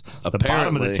 which is the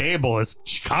bottom of the Apparently. table is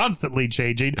constantly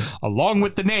changing, along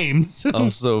with the names.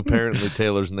 Also, apparently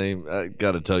Taylor's name. I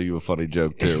got to tell you a funny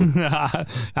joke too.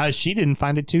 She didn't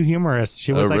find it too humorous.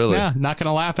 She was Oh, like, really? nah, not going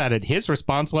to laugh at it. His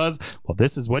response was, well,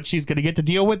 this is what she's going to get to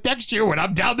deal with next year when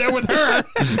I'm down there with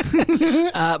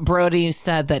her. Brody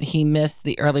said that he missed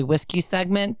the early whiskey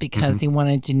segment because he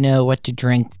wanted to know what to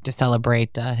drink to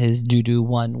celebrate his doo-doo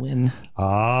 1 win.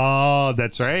 Oh,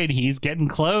 that's right. He's getting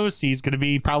close. He's going to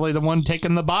be probably the one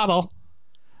taking the bottle.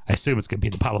 I assume it's going to be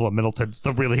the bottle of Middleton's,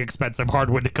 the really expensive hard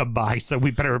one to come by. So we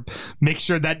better make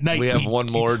sure that night We have one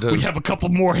more to. we have a couple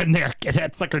more in there. Get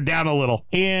that sucker down a little.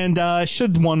 And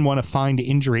should one want to find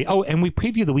injury? Oh, and we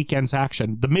preview the weekend's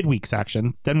action, the midweek's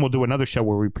action. Then we'll do another show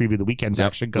where we preview the weekend's Yep,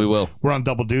 action we because will. we're on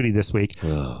double duty this week.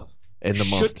 In the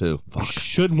month too. Fuck.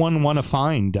 Should one want to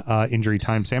find Injury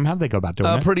Time, Sam? How do they go about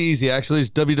doing that? Pretty easy, actually. It's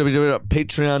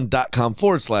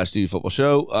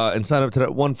www.patreon.com/DUFootballShow and sign up to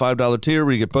that one $5 tier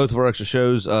where you get both of our extra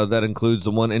shows. That includes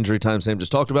the one Injury Time Sam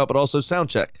just talked about, but also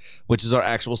Sound Check, which is our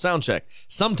actual sound check.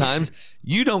 Sometimes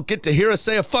you don't get to hear us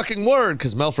say a fucking word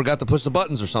because Mel forgot to push the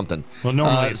buttons or something. Well,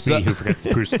 normally it's me who forgets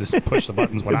to push the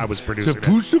buttons when I was producing. So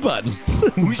push the button.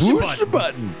 Push the the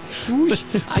button. Push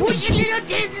your little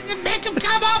daisies and make them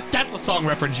come up. That's a song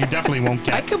reference you definitely won't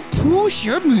I get. could push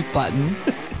your mute button.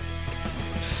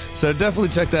 So definitely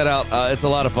check that out. It's a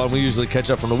lot of fun. We usually catch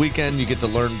up from the weekend. You get to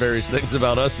learn various things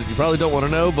about us that you probably don't want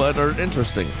to know, but are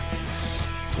interesting.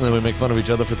 And then we make fun of each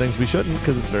other for things we shouldn't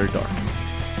because it's very dark.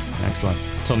 Excellent.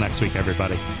 Till next week,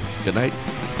 everybody. Good night.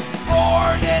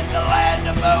 Born in the land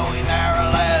of Bowie,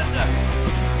 Maryland.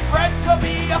 Bred to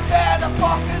be a fan of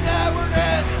fucking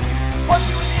Everton. Punch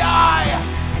you in the eye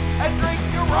and drink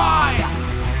your rye.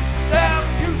 Sam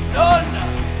Houston.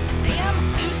 Sam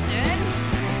Houston.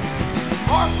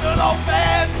 Arsenal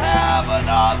fans have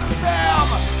another Sam.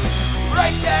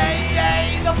 Right,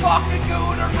 the fucking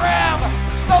Gooner Graham.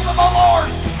 Smells of a lord.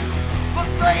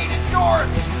 Looks great in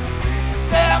shorts.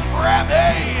 Sam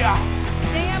Grammy.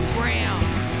 Sam Graham.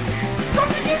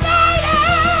 Brooklyn United!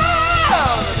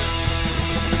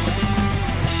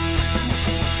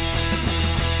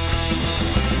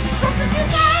 Brooklyn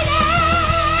United!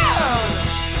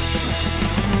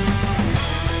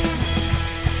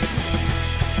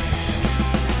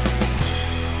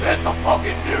 Hit the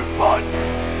fucking mute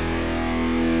button!